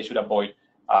 but they should avoid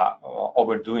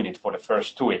overdoing it for the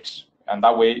first 2 weeks. And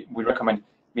that way, we recommend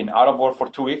being out of work for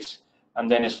 2 weeks, and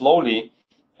then slowly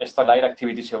start light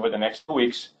activities over the next 2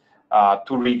 weeks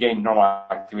to regain normal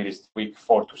activities week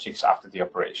 4 to 6 after the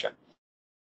operation.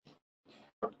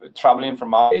 Traveling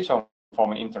from our place or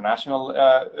from an international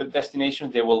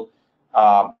destination, we will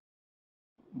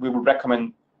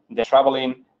recommend them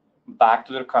traveling back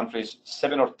to their countries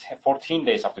 7 or 14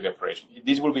 days after the operation.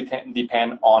 This will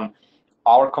depend on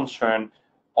our concern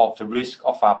of the risk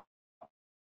of a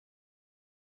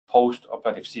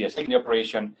post-operative CSA. In the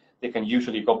operation, they can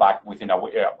usually go back within a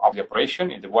week of the operation.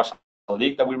 If there was a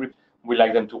leak that we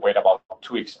like them to wait about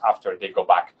 2 weeks after they go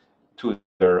back to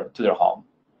their home.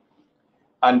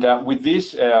 And with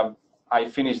this, I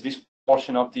finish this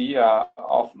portion of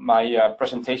my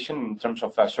presentation in terms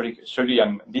of surgery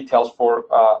and details for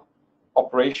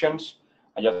operations.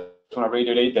 I just want to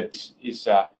reiterate that it's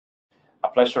a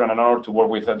pleasure and an honor to work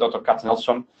with Dr.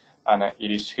 Katznelson, and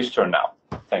it is his turn now.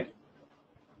 Thank you.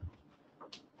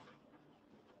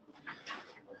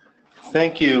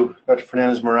 Thank you, Dr.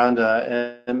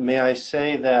 Fernandez-Miranda. And may I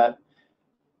say that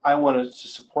I wanted to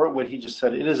support what he just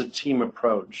said. It is a team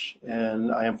approach,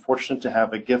 and I am fortunate to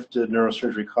have a gifted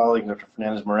neurosurgery colleague, Dr.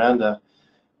 Fernandez-Miranda,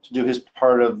 to do his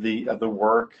part of the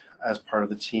work as part of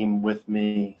the team with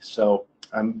me. So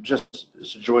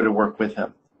it's a joy to work with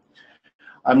him.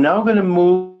 I'm now going to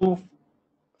move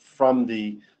from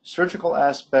the surgical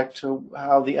aspect to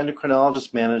how the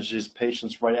endocrinologist manages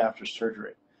patients right after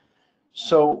surgery.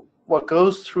 So what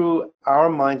goes through our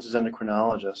minds as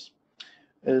endocrinologists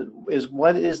is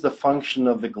what is the function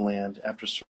of the gland after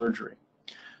surgery.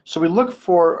 So we look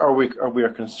for, or we are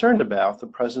concerned about the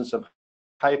presence of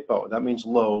hypo, that means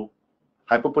low,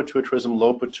 hypopituitarism,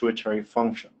 low pituitary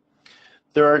function.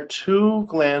 There are 2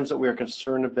 glands that we are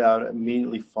concerned about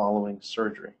immediately following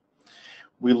surgery.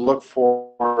 We look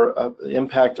for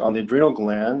impact on the adrenal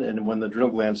gland, and when the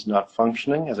adrenal gland is not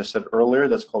functioning, as I said earlier,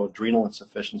 that's called adrenal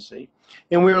insufficiency.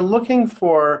 And we're looking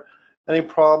for any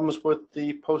problems with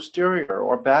the posterior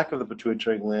or back of the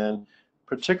pituitary gland,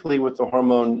 particularly with the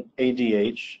hormone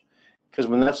ADH, because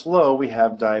when that's low, we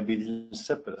have diabetes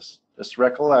insipidus. Just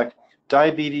recollect,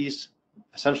 diabetes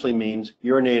essentially means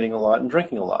urinating a lot and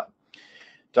drinking a lot.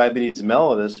 Diabetes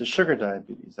mellitus is sugar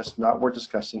diabetes. That's not what we're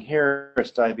discussing here.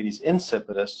 It's diabetes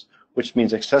insipidus, which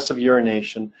means excessive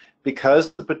urination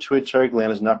because the pituitary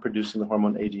gland is not producing the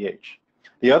hormone ADH.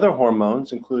 The other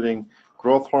hormones, including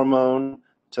growth hormone,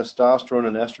 testosterone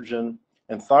and estrogen,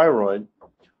 and thyroid,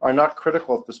 are not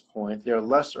critical at this point. They are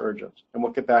less urgent, and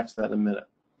we'll get back to that in a minute.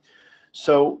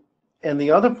 So, and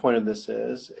the other point of this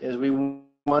is we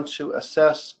want to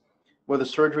assess whether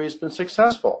surgery has been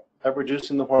successful at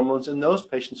reducing the hormones in those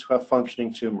patients who have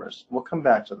functioning tumors. We'll come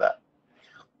back to that.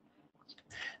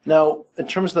 Now, in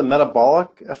terms of the metabolic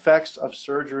effects of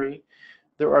surgery,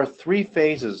 there are 3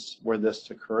 phases where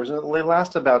this occurs, and they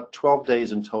last about 12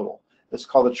 days in total. It's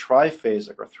called a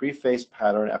triphasic or 3-phase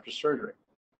pattern after surgery.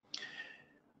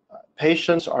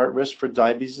 Patients are at risk for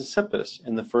diabetes insipidus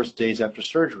in the first days after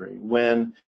surgery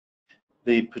when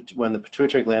the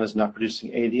pituitary gland is not producing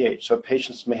ADH. So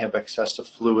patients may have excessive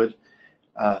fluid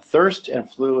thirst and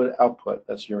fluid output,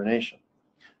 that's urination.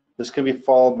 This can be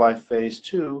followed by phase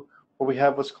 2, where we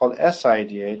have what's called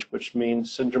SIDH, which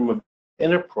means syndrome of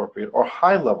inappropriate or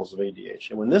high levels of ADH.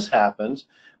 And when this happens,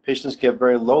 patients get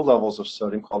very low levels of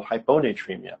sodium called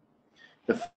hyponatremia.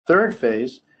 The third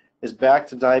phase is back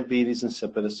to diabetes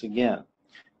insipidus again.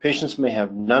 Patients may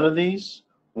have none of these,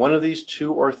 one of these,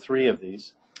 2 or 3 of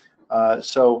these.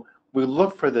 So we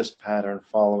look for this pattern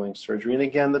following surgery. And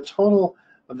again, the total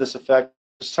of this effect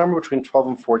is somewhere between 12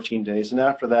 and 14 days. And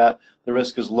after that, the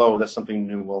risk is low that something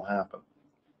new will happen.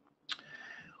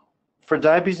 For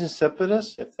diabetes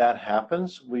insipidus, if that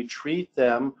happens, we treat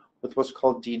them with what's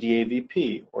called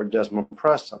DDAVP or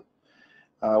desmopressin.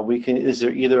 Is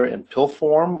either in pill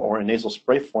form or in nasal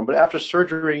spray form, but after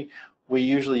surgery, we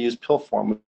usually use pill form.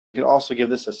 We can also give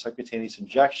this as subcutaneous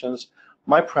injections.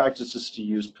 My practice is to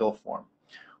use pill form.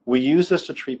 We use this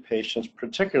to treat patients,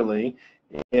 particularly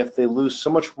if they lose so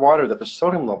much water that the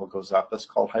sodium level goes up. That's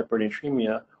called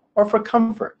hypernatremia, or for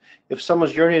comfort. If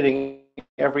someone's urinating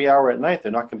every hour at night,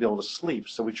 they're not going to be able to sleep,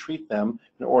 so we treat them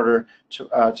in order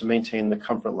to maintain the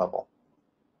comfort level.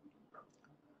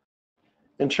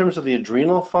 In terms of the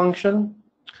adrenal function,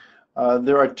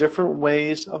 there are different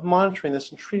ways of monitoring this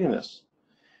and treating this.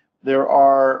 There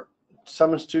are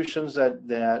some institutions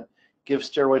that give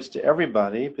steroids to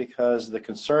everybody because the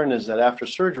concern is that after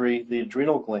surgery, the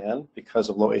adrenal gland, because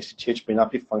of low ACTH, may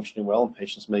not be functioning well and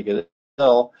patients may get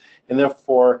ill, and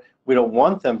therefore we don't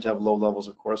want them to have low levels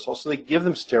of cortisol, so they give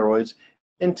them steroids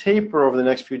and taper over the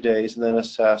next few days and then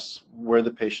assess where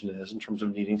the patient is in terms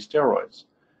of needing steroids.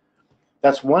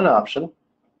 That's one option.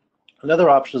 Another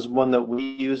option is one that we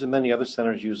use and many other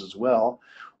centers use as well,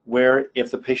 where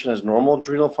if the patient has normal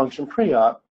adrenal function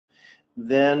pre-op,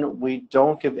 then we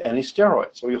don't give any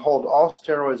steroids. So we hold all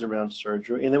steroids around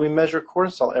surgery, and then we measure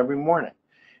cortisol every morning.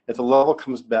 If the level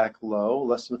comes back low,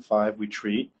 less than 5, we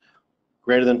treat.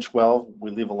 Greater than 12,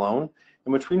 we leave alone.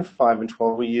 And between 5 and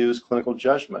 12, we use clinical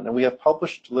judgment. And we have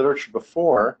published literature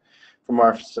before from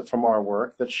our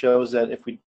work that shows that if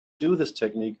we do this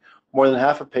technique, more than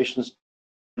half of patients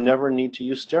never need to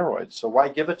use steroids. So why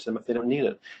give it to them if they don't need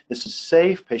it? This is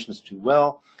safe, patients do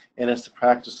well, and it's the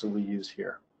practice that we use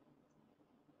here.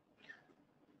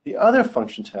 The other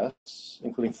function tests,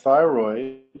 including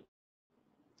thyroid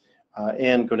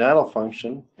and gonadal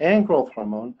function and growth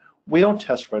hormone, we don't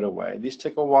test right away. These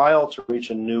take a while to reach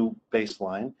a new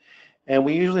baseline, and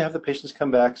we usually have the patients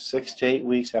come back 6 to 8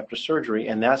 weeks after surgery,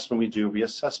 and that's when we do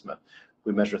reassessment.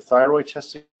 We measure thyroid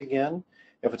testing again.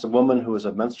 If it's a woman who is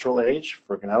of menstrual age,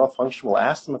 for gonadal function, we'll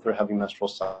ask them if they're having menstrual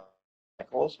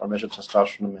cycles or measure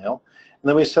testosterone in the male, and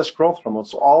then we assess growth hormone.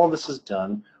 So all of this is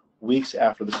done weeks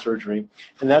after the surgery,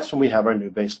 and that's when we have our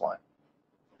new baseline.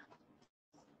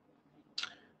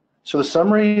 So the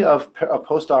summary of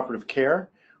postoperative care: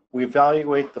 we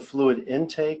evaluate the fluid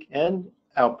intake and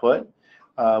output.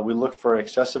 We look for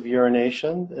excessive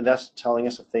urination, and that's telling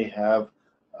us if they have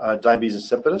diabetes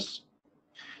insipidus.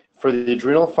 For the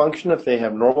adrenal function, if they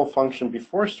have normal function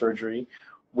before surgery,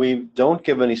 we don't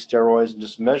give any steroids and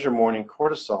just measure morning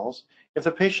cortisols. If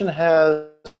the patient has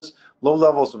low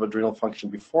levels of adrenal function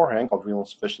beforehand, called adrenal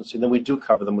insufficiency, then we do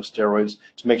cover them with steroids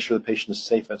to make sure the patient is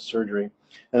safe at surgery.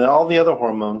 And then all the other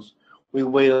hormones, we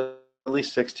wait at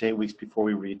least 6 to 8 weeks before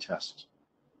we retest.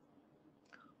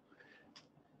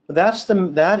 That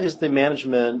is the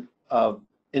management of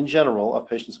in general of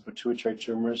patients with pituitary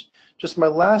tumors. Just my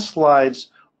last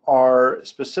slides are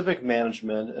specific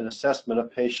management and assessment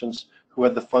of patients who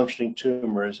have the functioning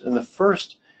tumors. And the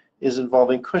first is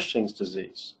involving Cushing's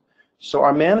disease. So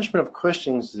our management of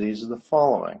Cushing's disease is the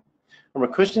following.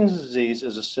 Remember, Cushing's disease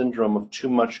is a syndrome of too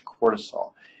much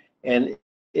cortisol. And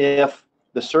if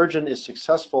the surgeon is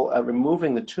successful at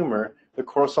removing the tumor, the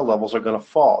cortisol levels are going to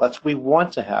fall. That's what we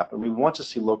want to happen. We want to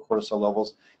see low cortisol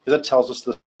levels because that tells us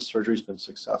the surgery has been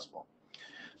successful.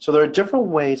 So there are different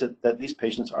ways that these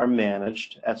patients are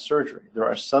managed at surgery. There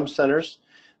are some centers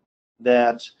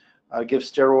that give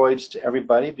steroids to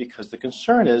everybody because the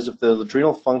concern is if the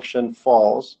adrenal function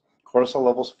falls, cortisol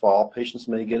levels fall, patients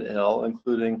may get ill,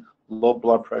 including low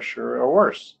blood pressure or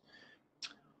worse.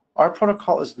 Our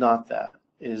protocol is not that.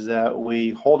 Is that we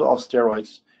hold off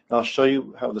steroids, and I'll show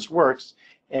you how this works,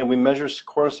 and we measure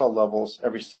cortisol levels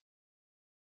every 6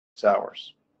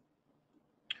 hours.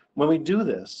 When we do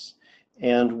this,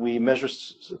 and we measure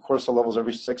cortisol levels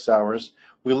every 6 hours,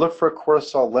 we look for a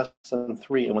cortisol less than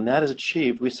 3, and when that is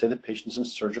achieved, we say the patient's in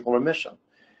surgical remission.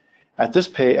 At this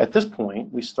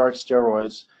point, we start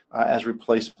steroids as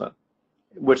replacement,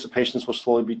 which the patients will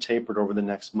slowly be tapered over the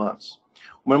next months.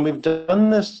 When we've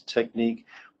done this technique,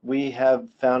 we have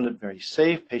found it very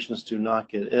safe. Patients do not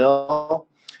get ill.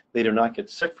 They do not get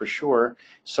sick for sure.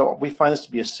 So we find this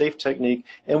to be a safe technique,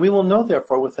 and we will know,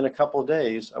 therefore, within a couple of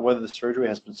days whether the surgery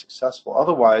has been successful.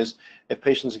 Otherwise, if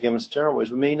patients are given steroids,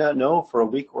 we may not know for a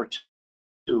week or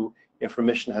two if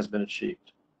remission has been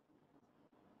achieved.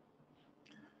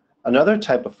 Another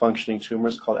type of functioning tumor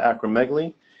is called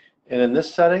acromegaly, and in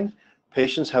this setting,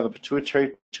 patients have a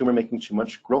pituitary tumor making too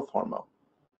much growth hormone.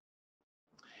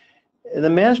 In the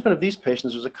management of these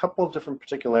patients, there's a couple of different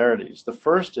particularities. The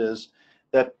first is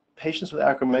that patients with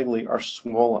acromegaly are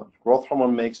swollen. Growth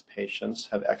hormone makes patients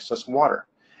have excess water.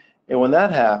 And when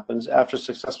that happens, after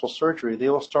successful surgery, they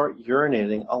will start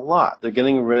urinating a lot. They're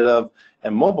getting rid of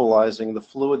and mobilizing the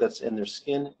fluid that's in their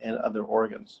skin and other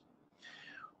organs.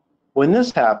 When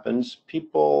this happens,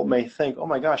 people may think, oh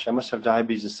my gosh, I must have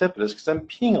diabetes insipidus because I'm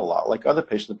peeing a lot, like other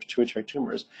patients with pituitary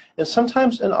tumors. And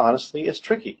sometimes, and honestly, it's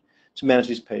tricky to manage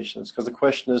these patients because the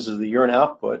question is the urine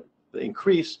output the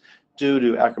increase due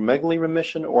to acromegaly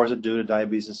remission or is it due to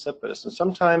diabetes insipidus? And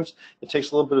sometimes it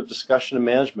takes a little bit of discussion and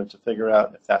management to figure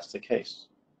out if that's the case.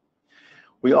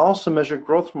 We also measure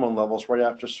growth hormone levels right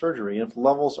after surgery, and if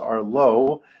levels are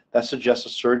low, that suggests the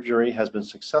surgery has been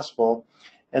successful.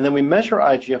 And then we measure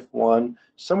IGF-1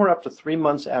 somewhere up to 3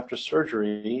 months after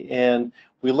surgery, and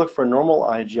we look for a normal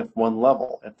IGF-1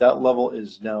 level. If that level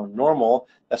is now normal,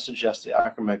 that suggests the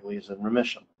acromegaly is in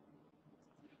remission.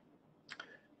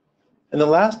 And the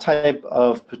last type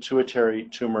of pituitary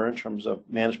tumor in terms of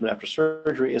management after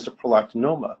surgery is a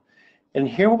prolactinoma. And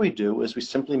here what we do is we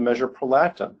simply measure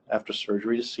prolactin after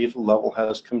surgery to see if the level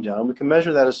has come down. We can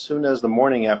measure that as soon as the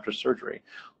morning after surgery,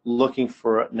 looking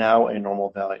for now a normal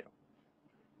value.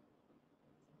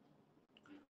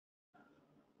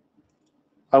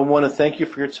 I want to thank you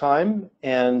for your time,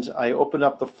 and I open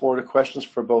up the floor to questions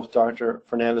for both Dr.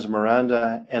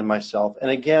 Fernandez-Miranda and myself.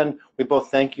 And again, we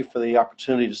both thank you for the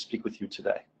opportunity to speak with you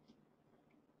today.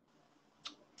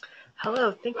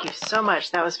 Hello, thank you so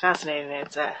much. That was fascinating.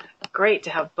 It's great to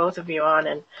have both of you on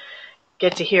and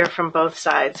get to hear from both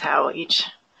sides how each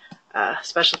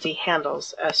specialty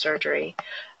handles a surgery.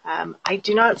 I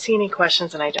do not see any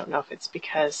questions, and I don't know if it's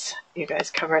because you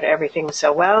guys covered everything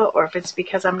so well or if it's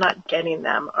because I'm not getting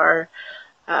them. Our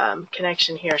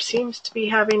connection here seems to be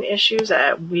having issues.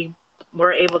 We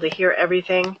were able to hear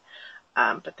everything,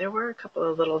 but there were a couple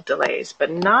of little delays,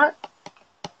 but not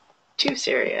too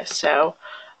serious. So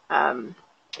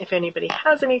if anybody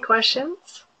has any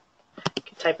questions, you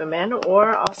can type them in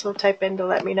or also type in to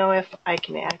let me know if I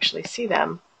can actually see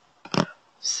them.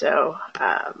 So,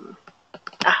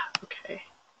 okay.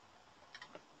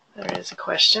 There is a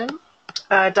question.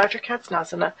 Dr.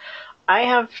 Katznelson, I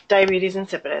have diabetes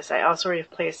insipidus. I also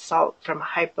replace salt from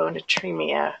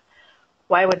hyponatremia.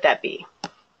 Why would that be?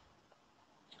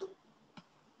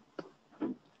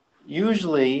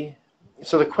 Usually,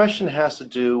 so the question has to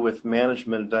do with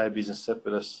management of diabetes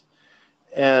insipidus.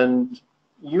 And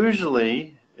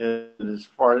usually, as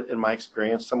far in my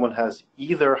experience, someone has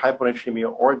either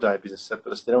hyponatremia or diabetes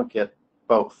insipidus. They don't get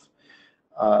both.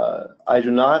 I do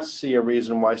not see a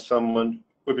reason why someone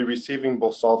would be receiving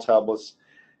both salt tablets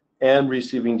and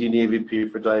receiving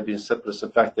DDAVP for diabetes insipidus.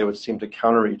 In fact, they would seem to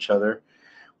counter each other.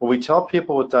 When we tell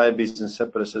people with diabetes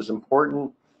insipidus, it's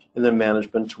important in their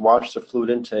management to watch their fluid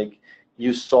intake,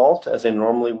 use salt as they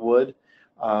normally would,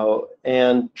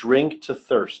 and drink to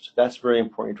thirst. That's very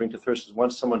important. Drink to thirst is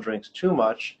once someone drinks too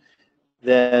much,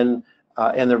 then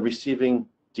and they're receiving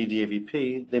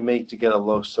DDAVP, they may to get a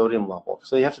low sodium level.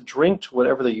 So they have to drink to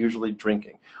whatever they're usually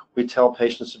drinking. We tell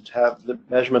patients to have the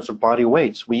measurements of body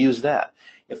weights. We use that.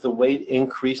 If the weight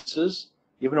increases,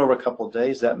 even over a couple of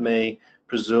days, that may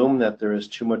presume that there is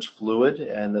too much fluid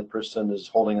and the person is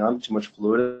holding on to too much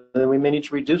fluid, and we may need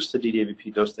to reduce the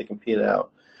DDAVP dose they can pee it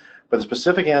out. But the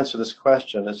specific answer to this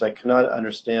question is I cannot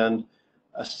understand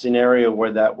a scenario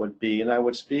where that would be, and I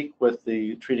would speak with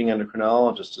the treating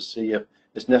endocrinologist to see if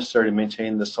it's necessary to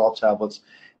maintain the salt tablets.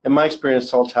 In my experience,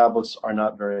 salt tablets are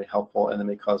not very helpful, and they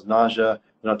may cause nausea,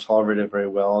 they're not tolerated very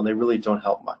well, and they really don't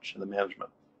help much in the management.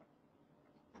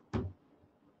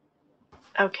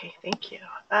 Okay, thank you.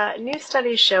 New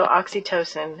studies show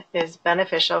oxytocin is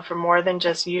beneficial for more than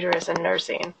just uterus and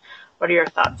nursing. What are your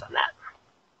thoughts on that?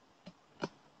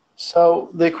 So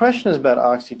the question is about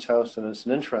oxytocin. It's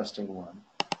an interesting one.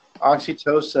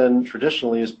 Oxytocin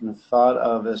traditionally has been thought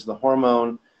of as the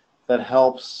hormone that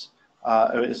helps,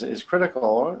 is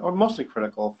critical, or mostly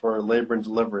critical, for labor and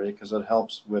delivery because it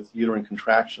helps with uterine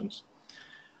contractions.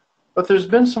 But there's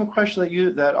been some question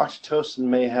that oxytocin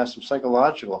may have some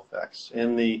psychological effects.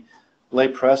 In the lay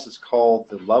press, it's called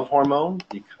the love hormone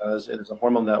because it is a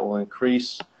hormone that will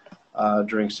increase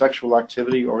during sexual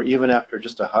activity or even after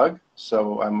just a hug.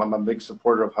 So I'm a big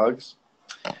supporter of hugs.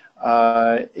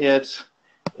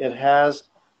 It has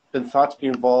been thought to be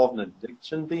involved in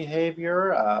addiction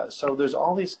behavior. So there's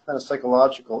all these kind of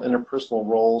psychological interpersonal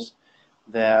roles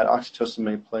that oxytocin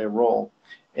may play a role.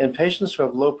 In patients who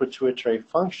have low pituitary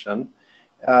function,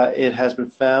 it has been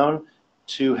found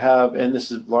to have, and this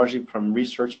is largely from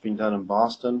research being done in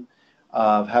Boston,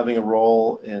 of having a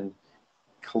role in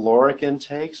caloric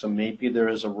intake. So maybe there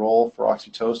is a role for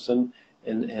oxytocin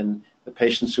in the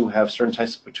patients who have certain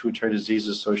types of pituitary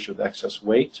diseases associated with excess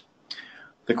weight.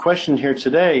 The question here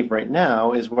today, right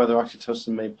now, is whether oxytocin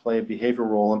may play a behavioral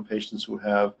role in patients who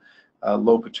have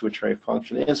low pituitary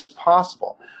function. It's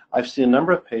possible. I've seen a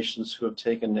number of patients who have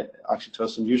taken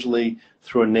oxytocin, usually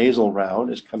through a nasal route,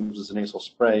 it comes as a nasal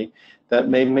spray, that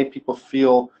may make people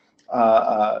feel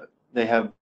they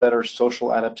have better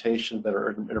social adaptation,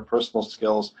 better interpersonal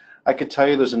skills. I could tell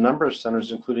you there's a number of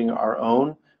centers, including our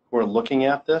own, who are looking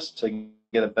at this to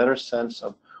get a better sense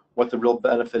of what the real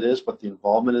benefit is, what the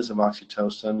involvement is of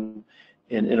oxytocin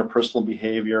in interpersonal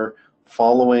behavior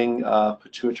following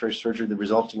pituitary surgery, the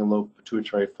resulting in low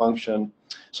pituitary function.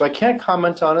 So I can't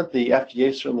comment on it. The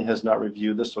FDA certainly has not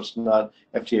reviewed this, so it's not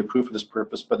FDA approved for this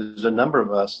purpose, but there's a number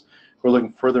of us who are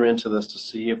looking further into this to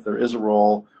see if there is a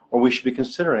role or we should be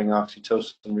considering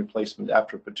oxytocin replacement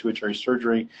after pituitary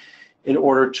surgery in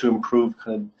order to improve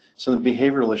kind of some of the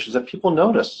behavioral issues that people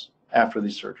notice after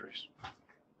these surgeries.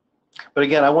 But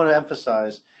again, I want to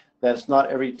emphasize that it's not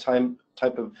every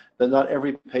not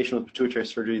every patient with pituitary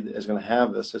surgery is going to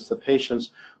have this. It's the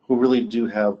patients who really do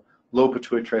have low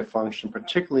pituitary function,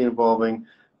 particularly involving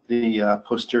the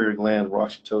posterior gland where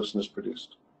oxytocin is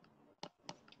produced.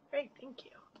 Great, thank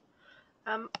you.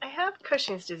 I have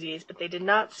Cushing's disease, but they did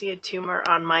not see a tumor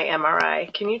on my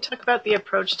MRI. Can you talk about the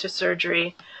approach to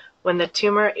surgery when the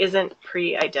tumor isn't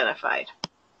pre-identified?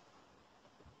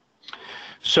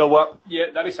 So, yeah,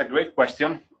 that is a great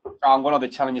question. One of the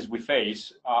challenges we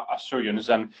face as surgeons.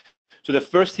 And so the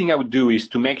first thing I would do is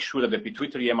to make sure that the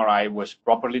pituitary MRI was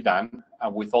properly done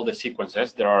with all the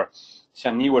sequences. There are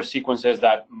some newer sequences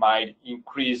that might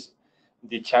increase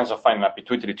the chance of finding a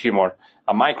pituitary tumor,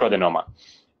 a microadenoma.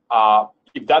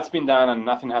 If that's been done and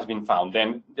nothing has been found,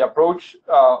 then the approach,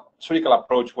 surgical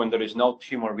approach when there is no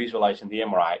tumor visualized in the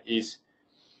MRI is,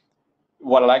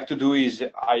 what I like to do is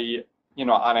and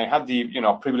I had the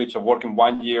privilege of working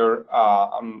 1 year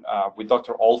with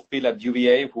Dr. Oldfield at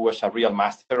UVA, who was a real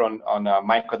master on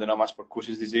microadenomas for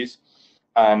Cushing's disease.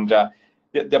 And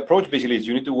the approach basically is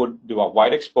you need to do a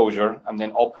wide exposure and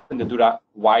then open the dura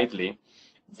widely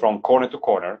from corner to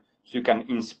corner so you can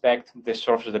inspect the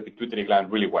surface of the pituitary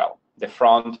gland really well. The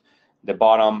front, the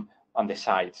bottom, and the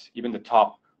sides, even the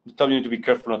top. The top you need to be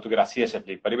careful not to get a CSF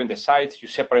leak, but even the sides you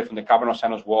separate from the cavernous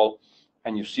sinus wall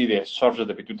and you see the surface of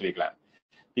the pituitary gland.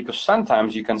 Because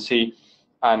sometimes you can see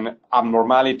an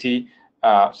abnormality,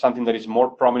 something that is more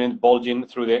prominent, bulging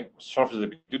through the surface of the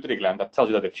pituitary gland that tells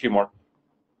you that the tumor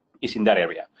is in that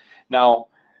area. Now,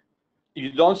 if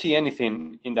you don't see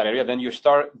anything in that area, then you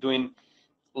start doing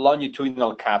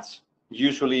longitudinal cuts,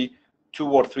 usually 2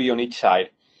 or 3 on each side.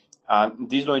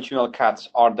 These longitudinal cuts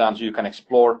are done so you can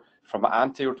explore from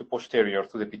anterior to posterior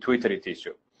to the pituitary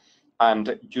tissue.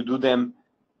 And you do them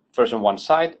first on one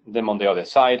side, then on the other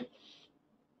side.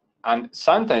 And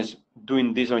sometimes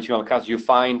doing these longitudinal cuts, you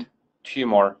find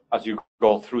tumor as you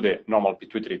go through the normal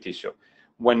pituitary tissue.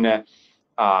 When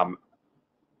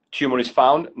tumor is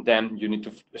found, then you need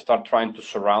to start trying to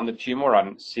surround the tumor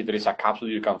and see if there is a capsule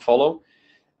you can follow,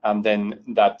 and then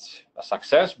that's a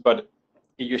success. But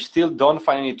if you still don't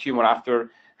find any tumor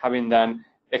after having done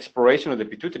exploration of the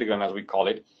pituitary gland, as we call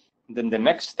it, then the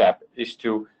next step is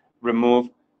to remove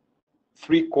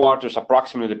 3/4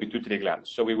 approximately of the pituitary gland.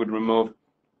 So we would remove,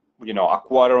 you know,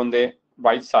 1/4 on the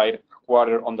right side,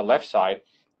 1/4 on the left side,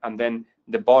 and then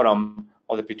the bottom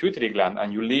of the pituitary gland,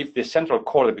 and you leave the central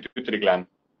core of the pituitary gland,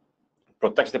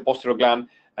 protects the posterior gland,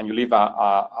 and you leave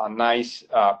a nice,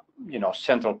 you know,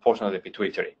 central portion of the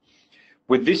pituitary.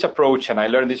 With this approach, and I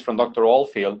learned this from Dr.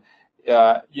 Oldfield,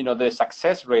 you know, the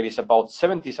success rate is about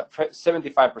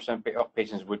 75% of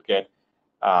patients would get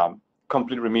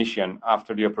complete remission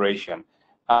after the operation,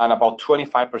 and about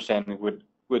 25%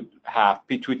 would have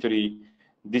pituitary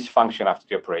dysfunction after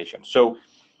the operation. So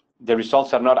the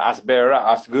results are not as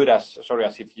good as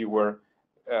if you were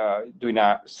doing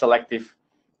a selective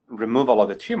removal of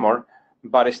the tumor,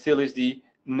 but it still is the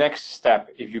next step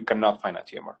if you cannot find a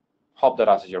tumor. Hope that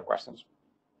answers your questions.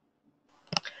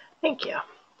 Thank you.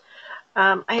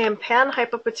 I am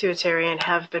pan-hypopituitary and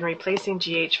have been replacing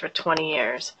GH for 20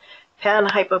 years.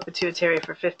 Pan-hypopituitary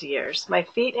for 50 years. My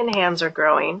feet and hands are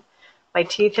growing. My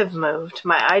teeth have moved.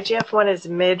 My IGF-1 is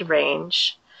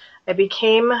mid-range. I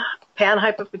became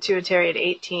pan-hypopituitary at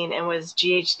 18 and was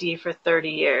GHD for 30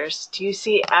 years. Do you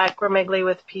see acromegaly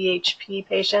with PHP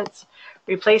patients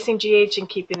replacing GH and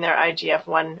keeping their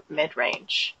IGF-1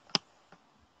 mid-range?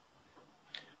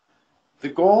 The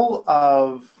goal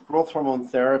of growth hormone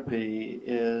therapy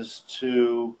is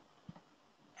to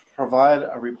provide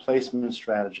a replacement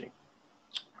strategy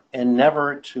and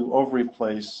never to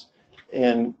over-replace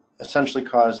and essentially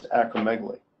cause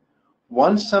acromegaly.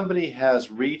 Once somebody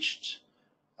has reached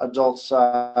adult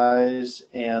size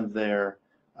and their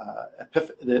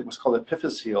what's called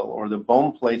epiphyseal, or the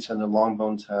bone plates and the long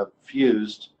bones have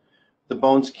fused, the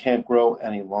bones can't grow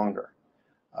any longer.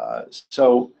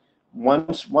 So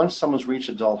once someone's reached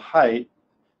adult height,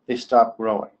 they stop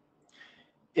growing.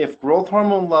 If growth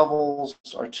hormone levels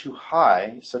are too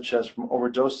high, such as from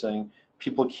overdosing,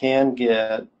 people can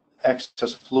get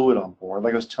excess fluid on board.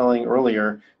 Like I was telling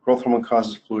earlier, growth hormone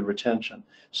causes fluid retention.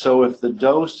 So if the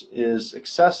dose is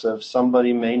excessive,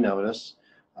 somebody may notice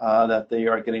that they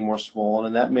are getting more swollen,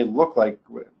 and that may look like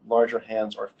larger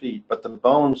hands or feet, but the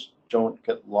bones don't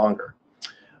get longer.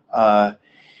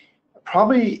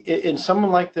 Probably in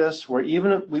someone like this, where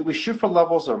even if we shoot for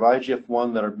levels of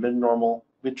IGF-1 that are mid-normal,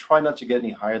 we try not to get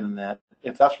any higher than that.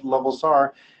 If that's what the levels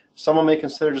are, someone may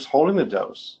consider just holding the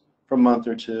dose for a month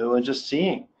or two and just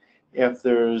seeing if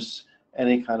there's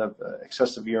any kind of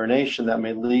excessive urination that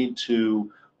may lead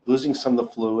to losing some of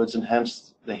the fluids, and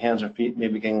hence the hands or feet may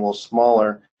be getting a little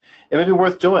smaller. It may be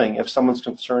worth doing if someone's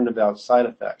concerned about side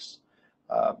effects.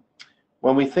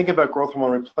 When we think about growth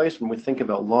hormone replacement, we think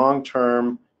about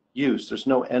long-term use. There's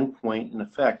no endpoint in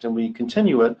effect, and we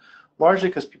continue it largely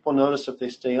because people notice if they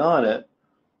stay on it,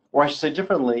 or I should say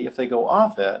differently, if they go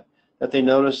off it, that they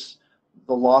notice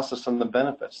the loss of some of the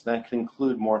benefits. That can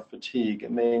include more fatigue.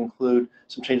 It may include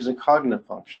some changes in cognitive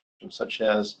function, such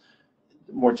as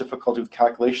more difficulty with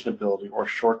calculation ability or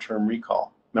short-term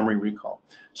recall, memory recall.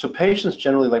 So patients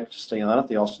generally like to stay on it.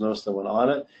 They also notice that when on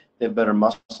it, they have better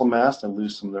muscle mass and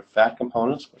lose some of their fat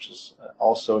components, which is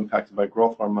also impacted by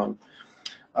growth hormone.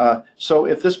 So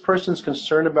if this person's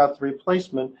concerned about the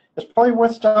replacement, it's probably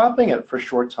worth stopping it for a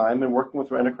short time and working with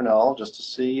their endocrinologist to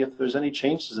see if there's any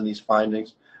changes in these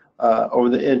findings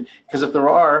because if there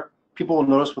are, people will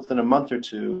notice within a month or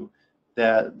two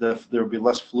that there will be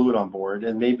less fluid on board,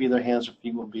 and maybe their hands or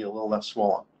feet will be a little less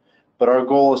swollen. But our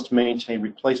goal is to maintain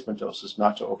replacement doses,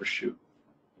 not to overshoot.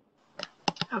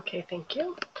 Okay, thank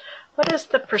you. What is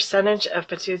the percentage of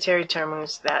pituitary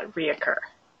tumors that reoccur?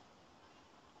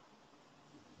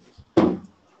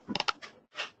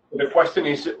 The question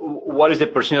is, what is the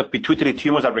percent of pituitary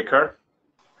tumors that recur?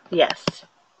 Yes.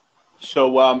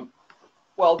 So,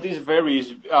 well, this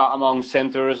varies among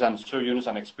centers and surgeons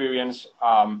and experience.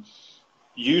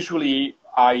 Usually,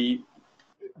 I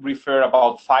refer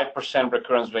about 5%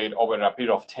 recurrence rate over a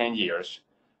period of 10 years,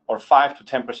 or 5 to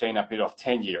 10% in a period of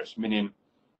 10 years, meaning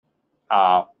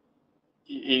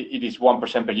it is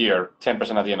 1% per year,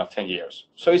 10% at the end of 10 years.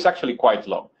 So it's actually quite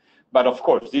low. But of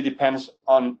course, it depends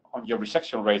on your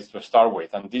resection rates to start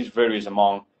with, and this varies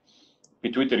among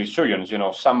pituitary surgeons. You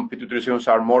know, some pituitary surgeons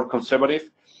are more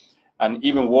conservative, and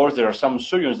even worse, there are some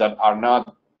surgeons that are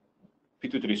not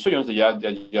pituitary surgeons.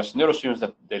 They're just neurosurgeons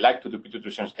that they like to do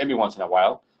pituitary surgeons every once in a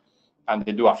while, and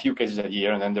they do a few cases a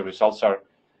year, and then the results are,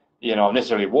 you know,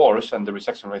 necessarily worse, and the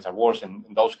resection rates are worse. And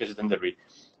in those cases, then the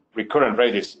recurrent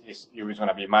rate is going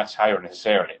to be much higher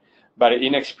necessarily. But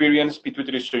in experience,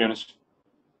 pituitary surgeons,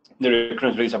 the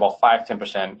recurrence rate is about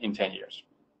 5–10% in 10 years.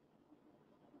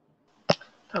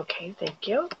 Okay, thank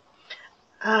you.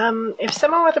 If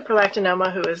someone with a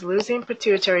prolactinoma who is losing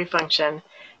pituitary function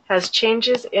has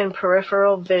changes in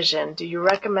peripheral vision, do you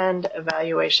recommend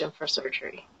evaluation for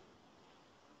surgery?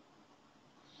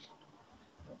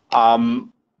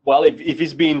 Well, if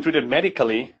it's being treated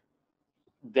medically,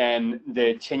 then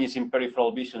the changes in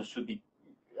peripheral vision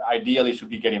ideally should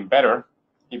be getting better.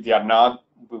 If they are not,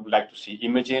 we would like to see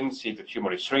imaging, see if the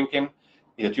tumor is shrinking.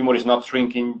 If the tumor is not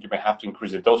shrinking, you may have to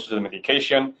increase the doses of the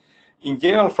medication. In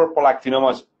general, for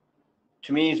prolactinomas,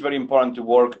 to me, it's very important to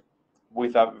work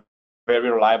with a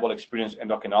very reliable, experienced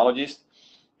endocrinologist,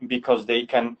 because they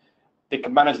can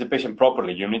manage the patient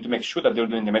properly. You need to make sure that they're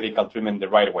doing the medical treatment the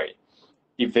right way.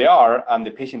 If they are, and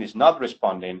the patient is not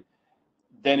responding,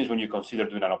 then is when you consider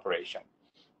doing an operation.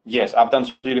 Yes, I've done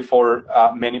surgery for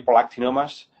many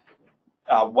prolactinomas.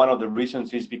 One of the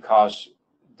reasons is because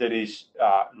there is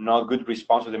not good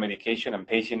response to the medication, and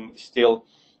patient still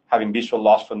having visual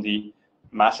loss from the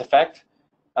mass effect,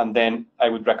 and then I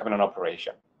would recommend an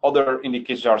operation. Other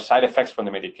indications are side effects from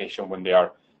the medication. When they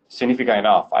are significant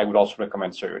enough, I would also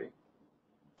recommend surgery.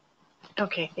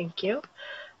 Okay, thank you.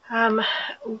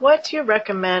 What do you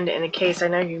recommend in a case, I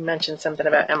know you mentioned something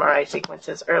about MRI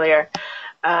sequences earlier,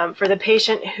 for the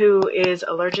patient who is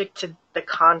allergic to the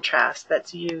contrast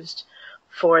that's used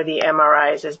for the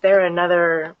MRIs? Is there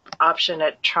another option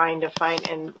at trying to find,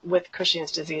 and with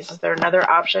Cushing's disease, is there another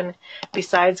option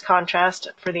besides contrast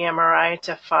for the MRI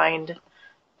to find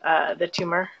the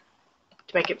tumor,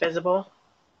 to make it visible?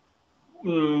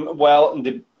 Well,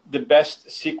 the best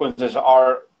sequences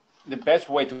are, the best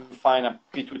way to find a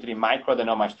pituitary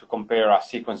microadenoma is to compare a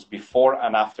sequence before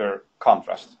and after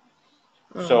contrast.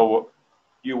 So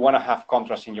you want to have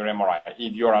contrast in your MRI.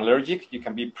 If you're allergic, you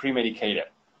can be pre-medicated.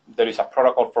 There is a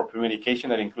protocol for pre-medication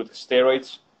that includes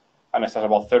steroids, and it says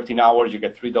about 13 hours, you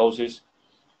get 3 doses.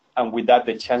 And with that,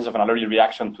 the chance of an allergic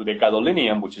reaction to the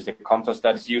gadolinium, which is the contrast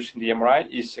that's used in the MRI,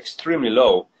 is extremely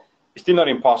low. It's still not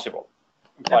impossible,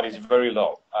 but it's very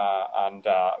low.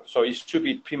 So it should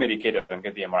be pre-medicated and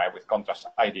get the MRI with contrast,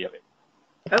 ideally.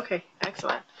 Okay,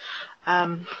 excellent.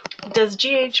 Does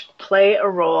GH play a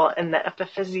role in the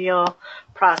epiphyseal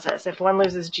process? If one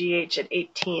loses GH at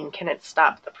 18, can it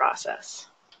stop the process?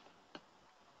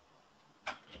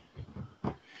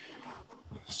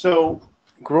 So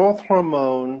growth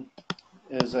hormone,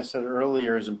 as I said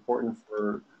earlier, is important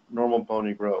for normal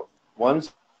bony growth.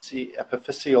 Once the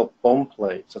epiphyseal bone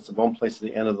plates, that's the bone plates at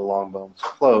the end of the long bones,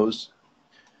 close,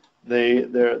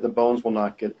 the bones will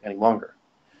not get any longer.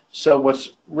 So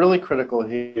what's really critical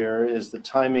here is the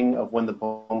timing of when the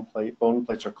bone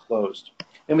plates are closed.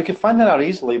 And we can find that out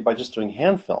easily by just doing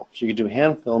hand films. You could do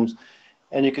hand films,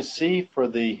 and you can see for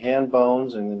the hand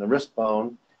bones and the wrist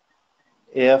bone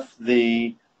if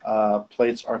the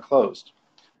plates are closed.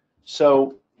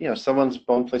 So, you know, someone's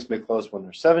bone plates may close when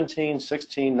they're 17,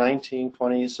 16, 19,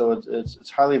 20, so it's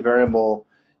highly variable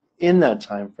in that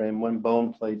time frame when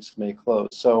bone plates may close.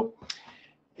 So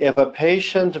if a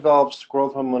patient develops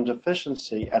growth hormone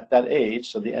deficiency at that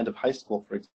age, so the end of high school,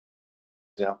 for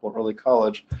example, early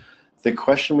college, the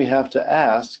question we have to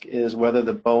ask is whether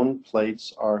the bone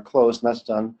plates are closed, and that's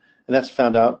done, and that's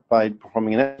found out by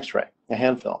performing an X-ray, a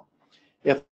hand film.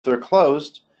 If they're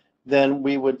closed, then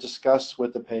we would discuss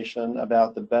with the patient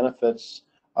about the benefits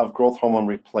of growth hormone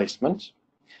replacement.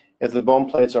 If the bone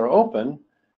plates are open,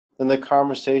 then the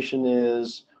conversation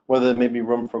is whether there may be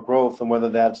room for growth and whether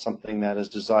that's something that is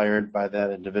desired by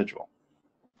that individual.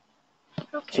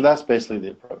 Okay. So that's basically the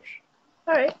approach.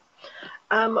 All right.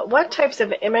 What types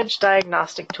of image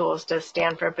diagnostic tools does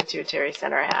Stanford Pituitary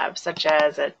Center have, such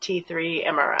as a T3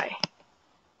 MRI?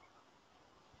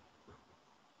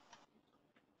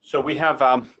 So we have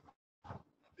of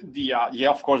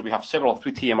course, we have several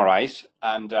 3T MRIs,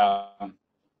 and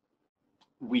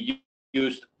we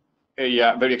used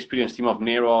a very experienced team of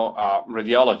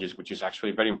neuroradiologists, which is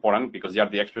actually very important because they are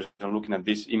the experts on looking at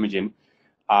this imaging.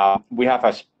 We have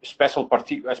a special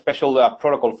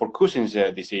protocol for Cushing's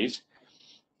disease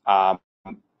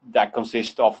that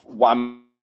consists of 1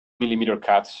 millimeter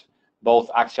cuts,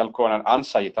 both axial coronal and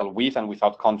sagittal, with and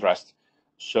without contrast,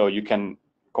 so you can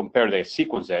compare the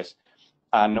sequences.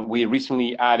 And we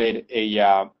recently added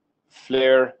a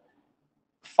flare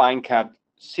fine cut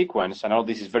sequence. I know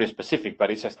this is very specific, but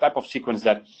it's a type of sequence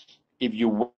that if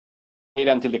you wait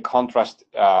until the contrast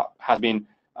has been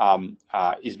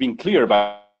is being cleared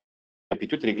by the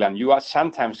pituitary gland, you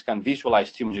sometimes can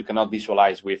visualize tumors you cannot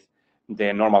visualize with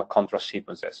the normal contrast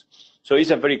sequences. So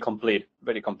it's a very complete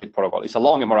protocol. It's a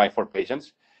long MRI for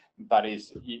patients, but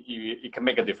it can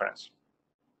make a difference.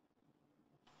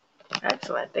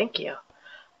 Excellent, thank you.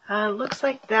 Looks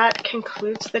like that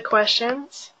concludes the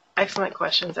questions. Excellent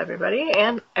questions, everybody,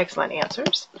 and excellent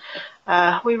answers.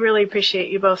 We really appreciate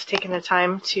you both taking the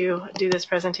time to do this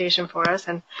presentation for us,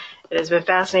 and it has been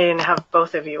fascinating to have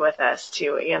both of you with us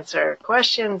to answer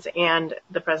questions and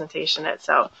the presentation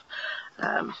itself.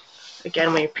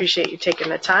 Again, we appreciate you taking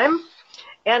the time,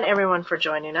 and everyone for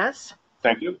joining us.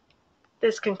 Thank you.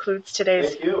 This concludes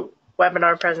today's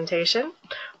webinar presentation.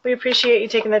 We appreciate you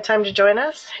taking the time to join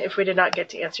us. If we did not get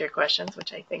to answer your questions,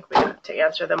 which I think we got to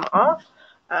answer them all,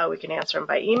 we can answer them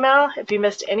by email. If you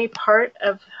missed any part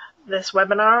of this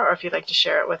webinar, or if you'd like to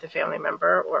share it with a family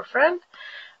member or friend,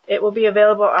 it will be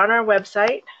available on our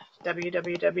website,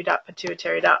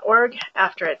 www.pituitary.org,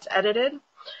 after it's edited.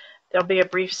 There'll be a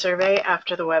brief survey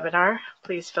after the webinar.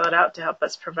 Please fill it out to help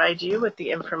us provide you with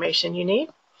the information you need.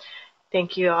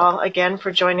 Thank you all again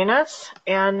for joining us,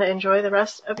 and enjoy the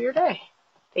rest of your day.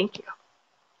 Thank you.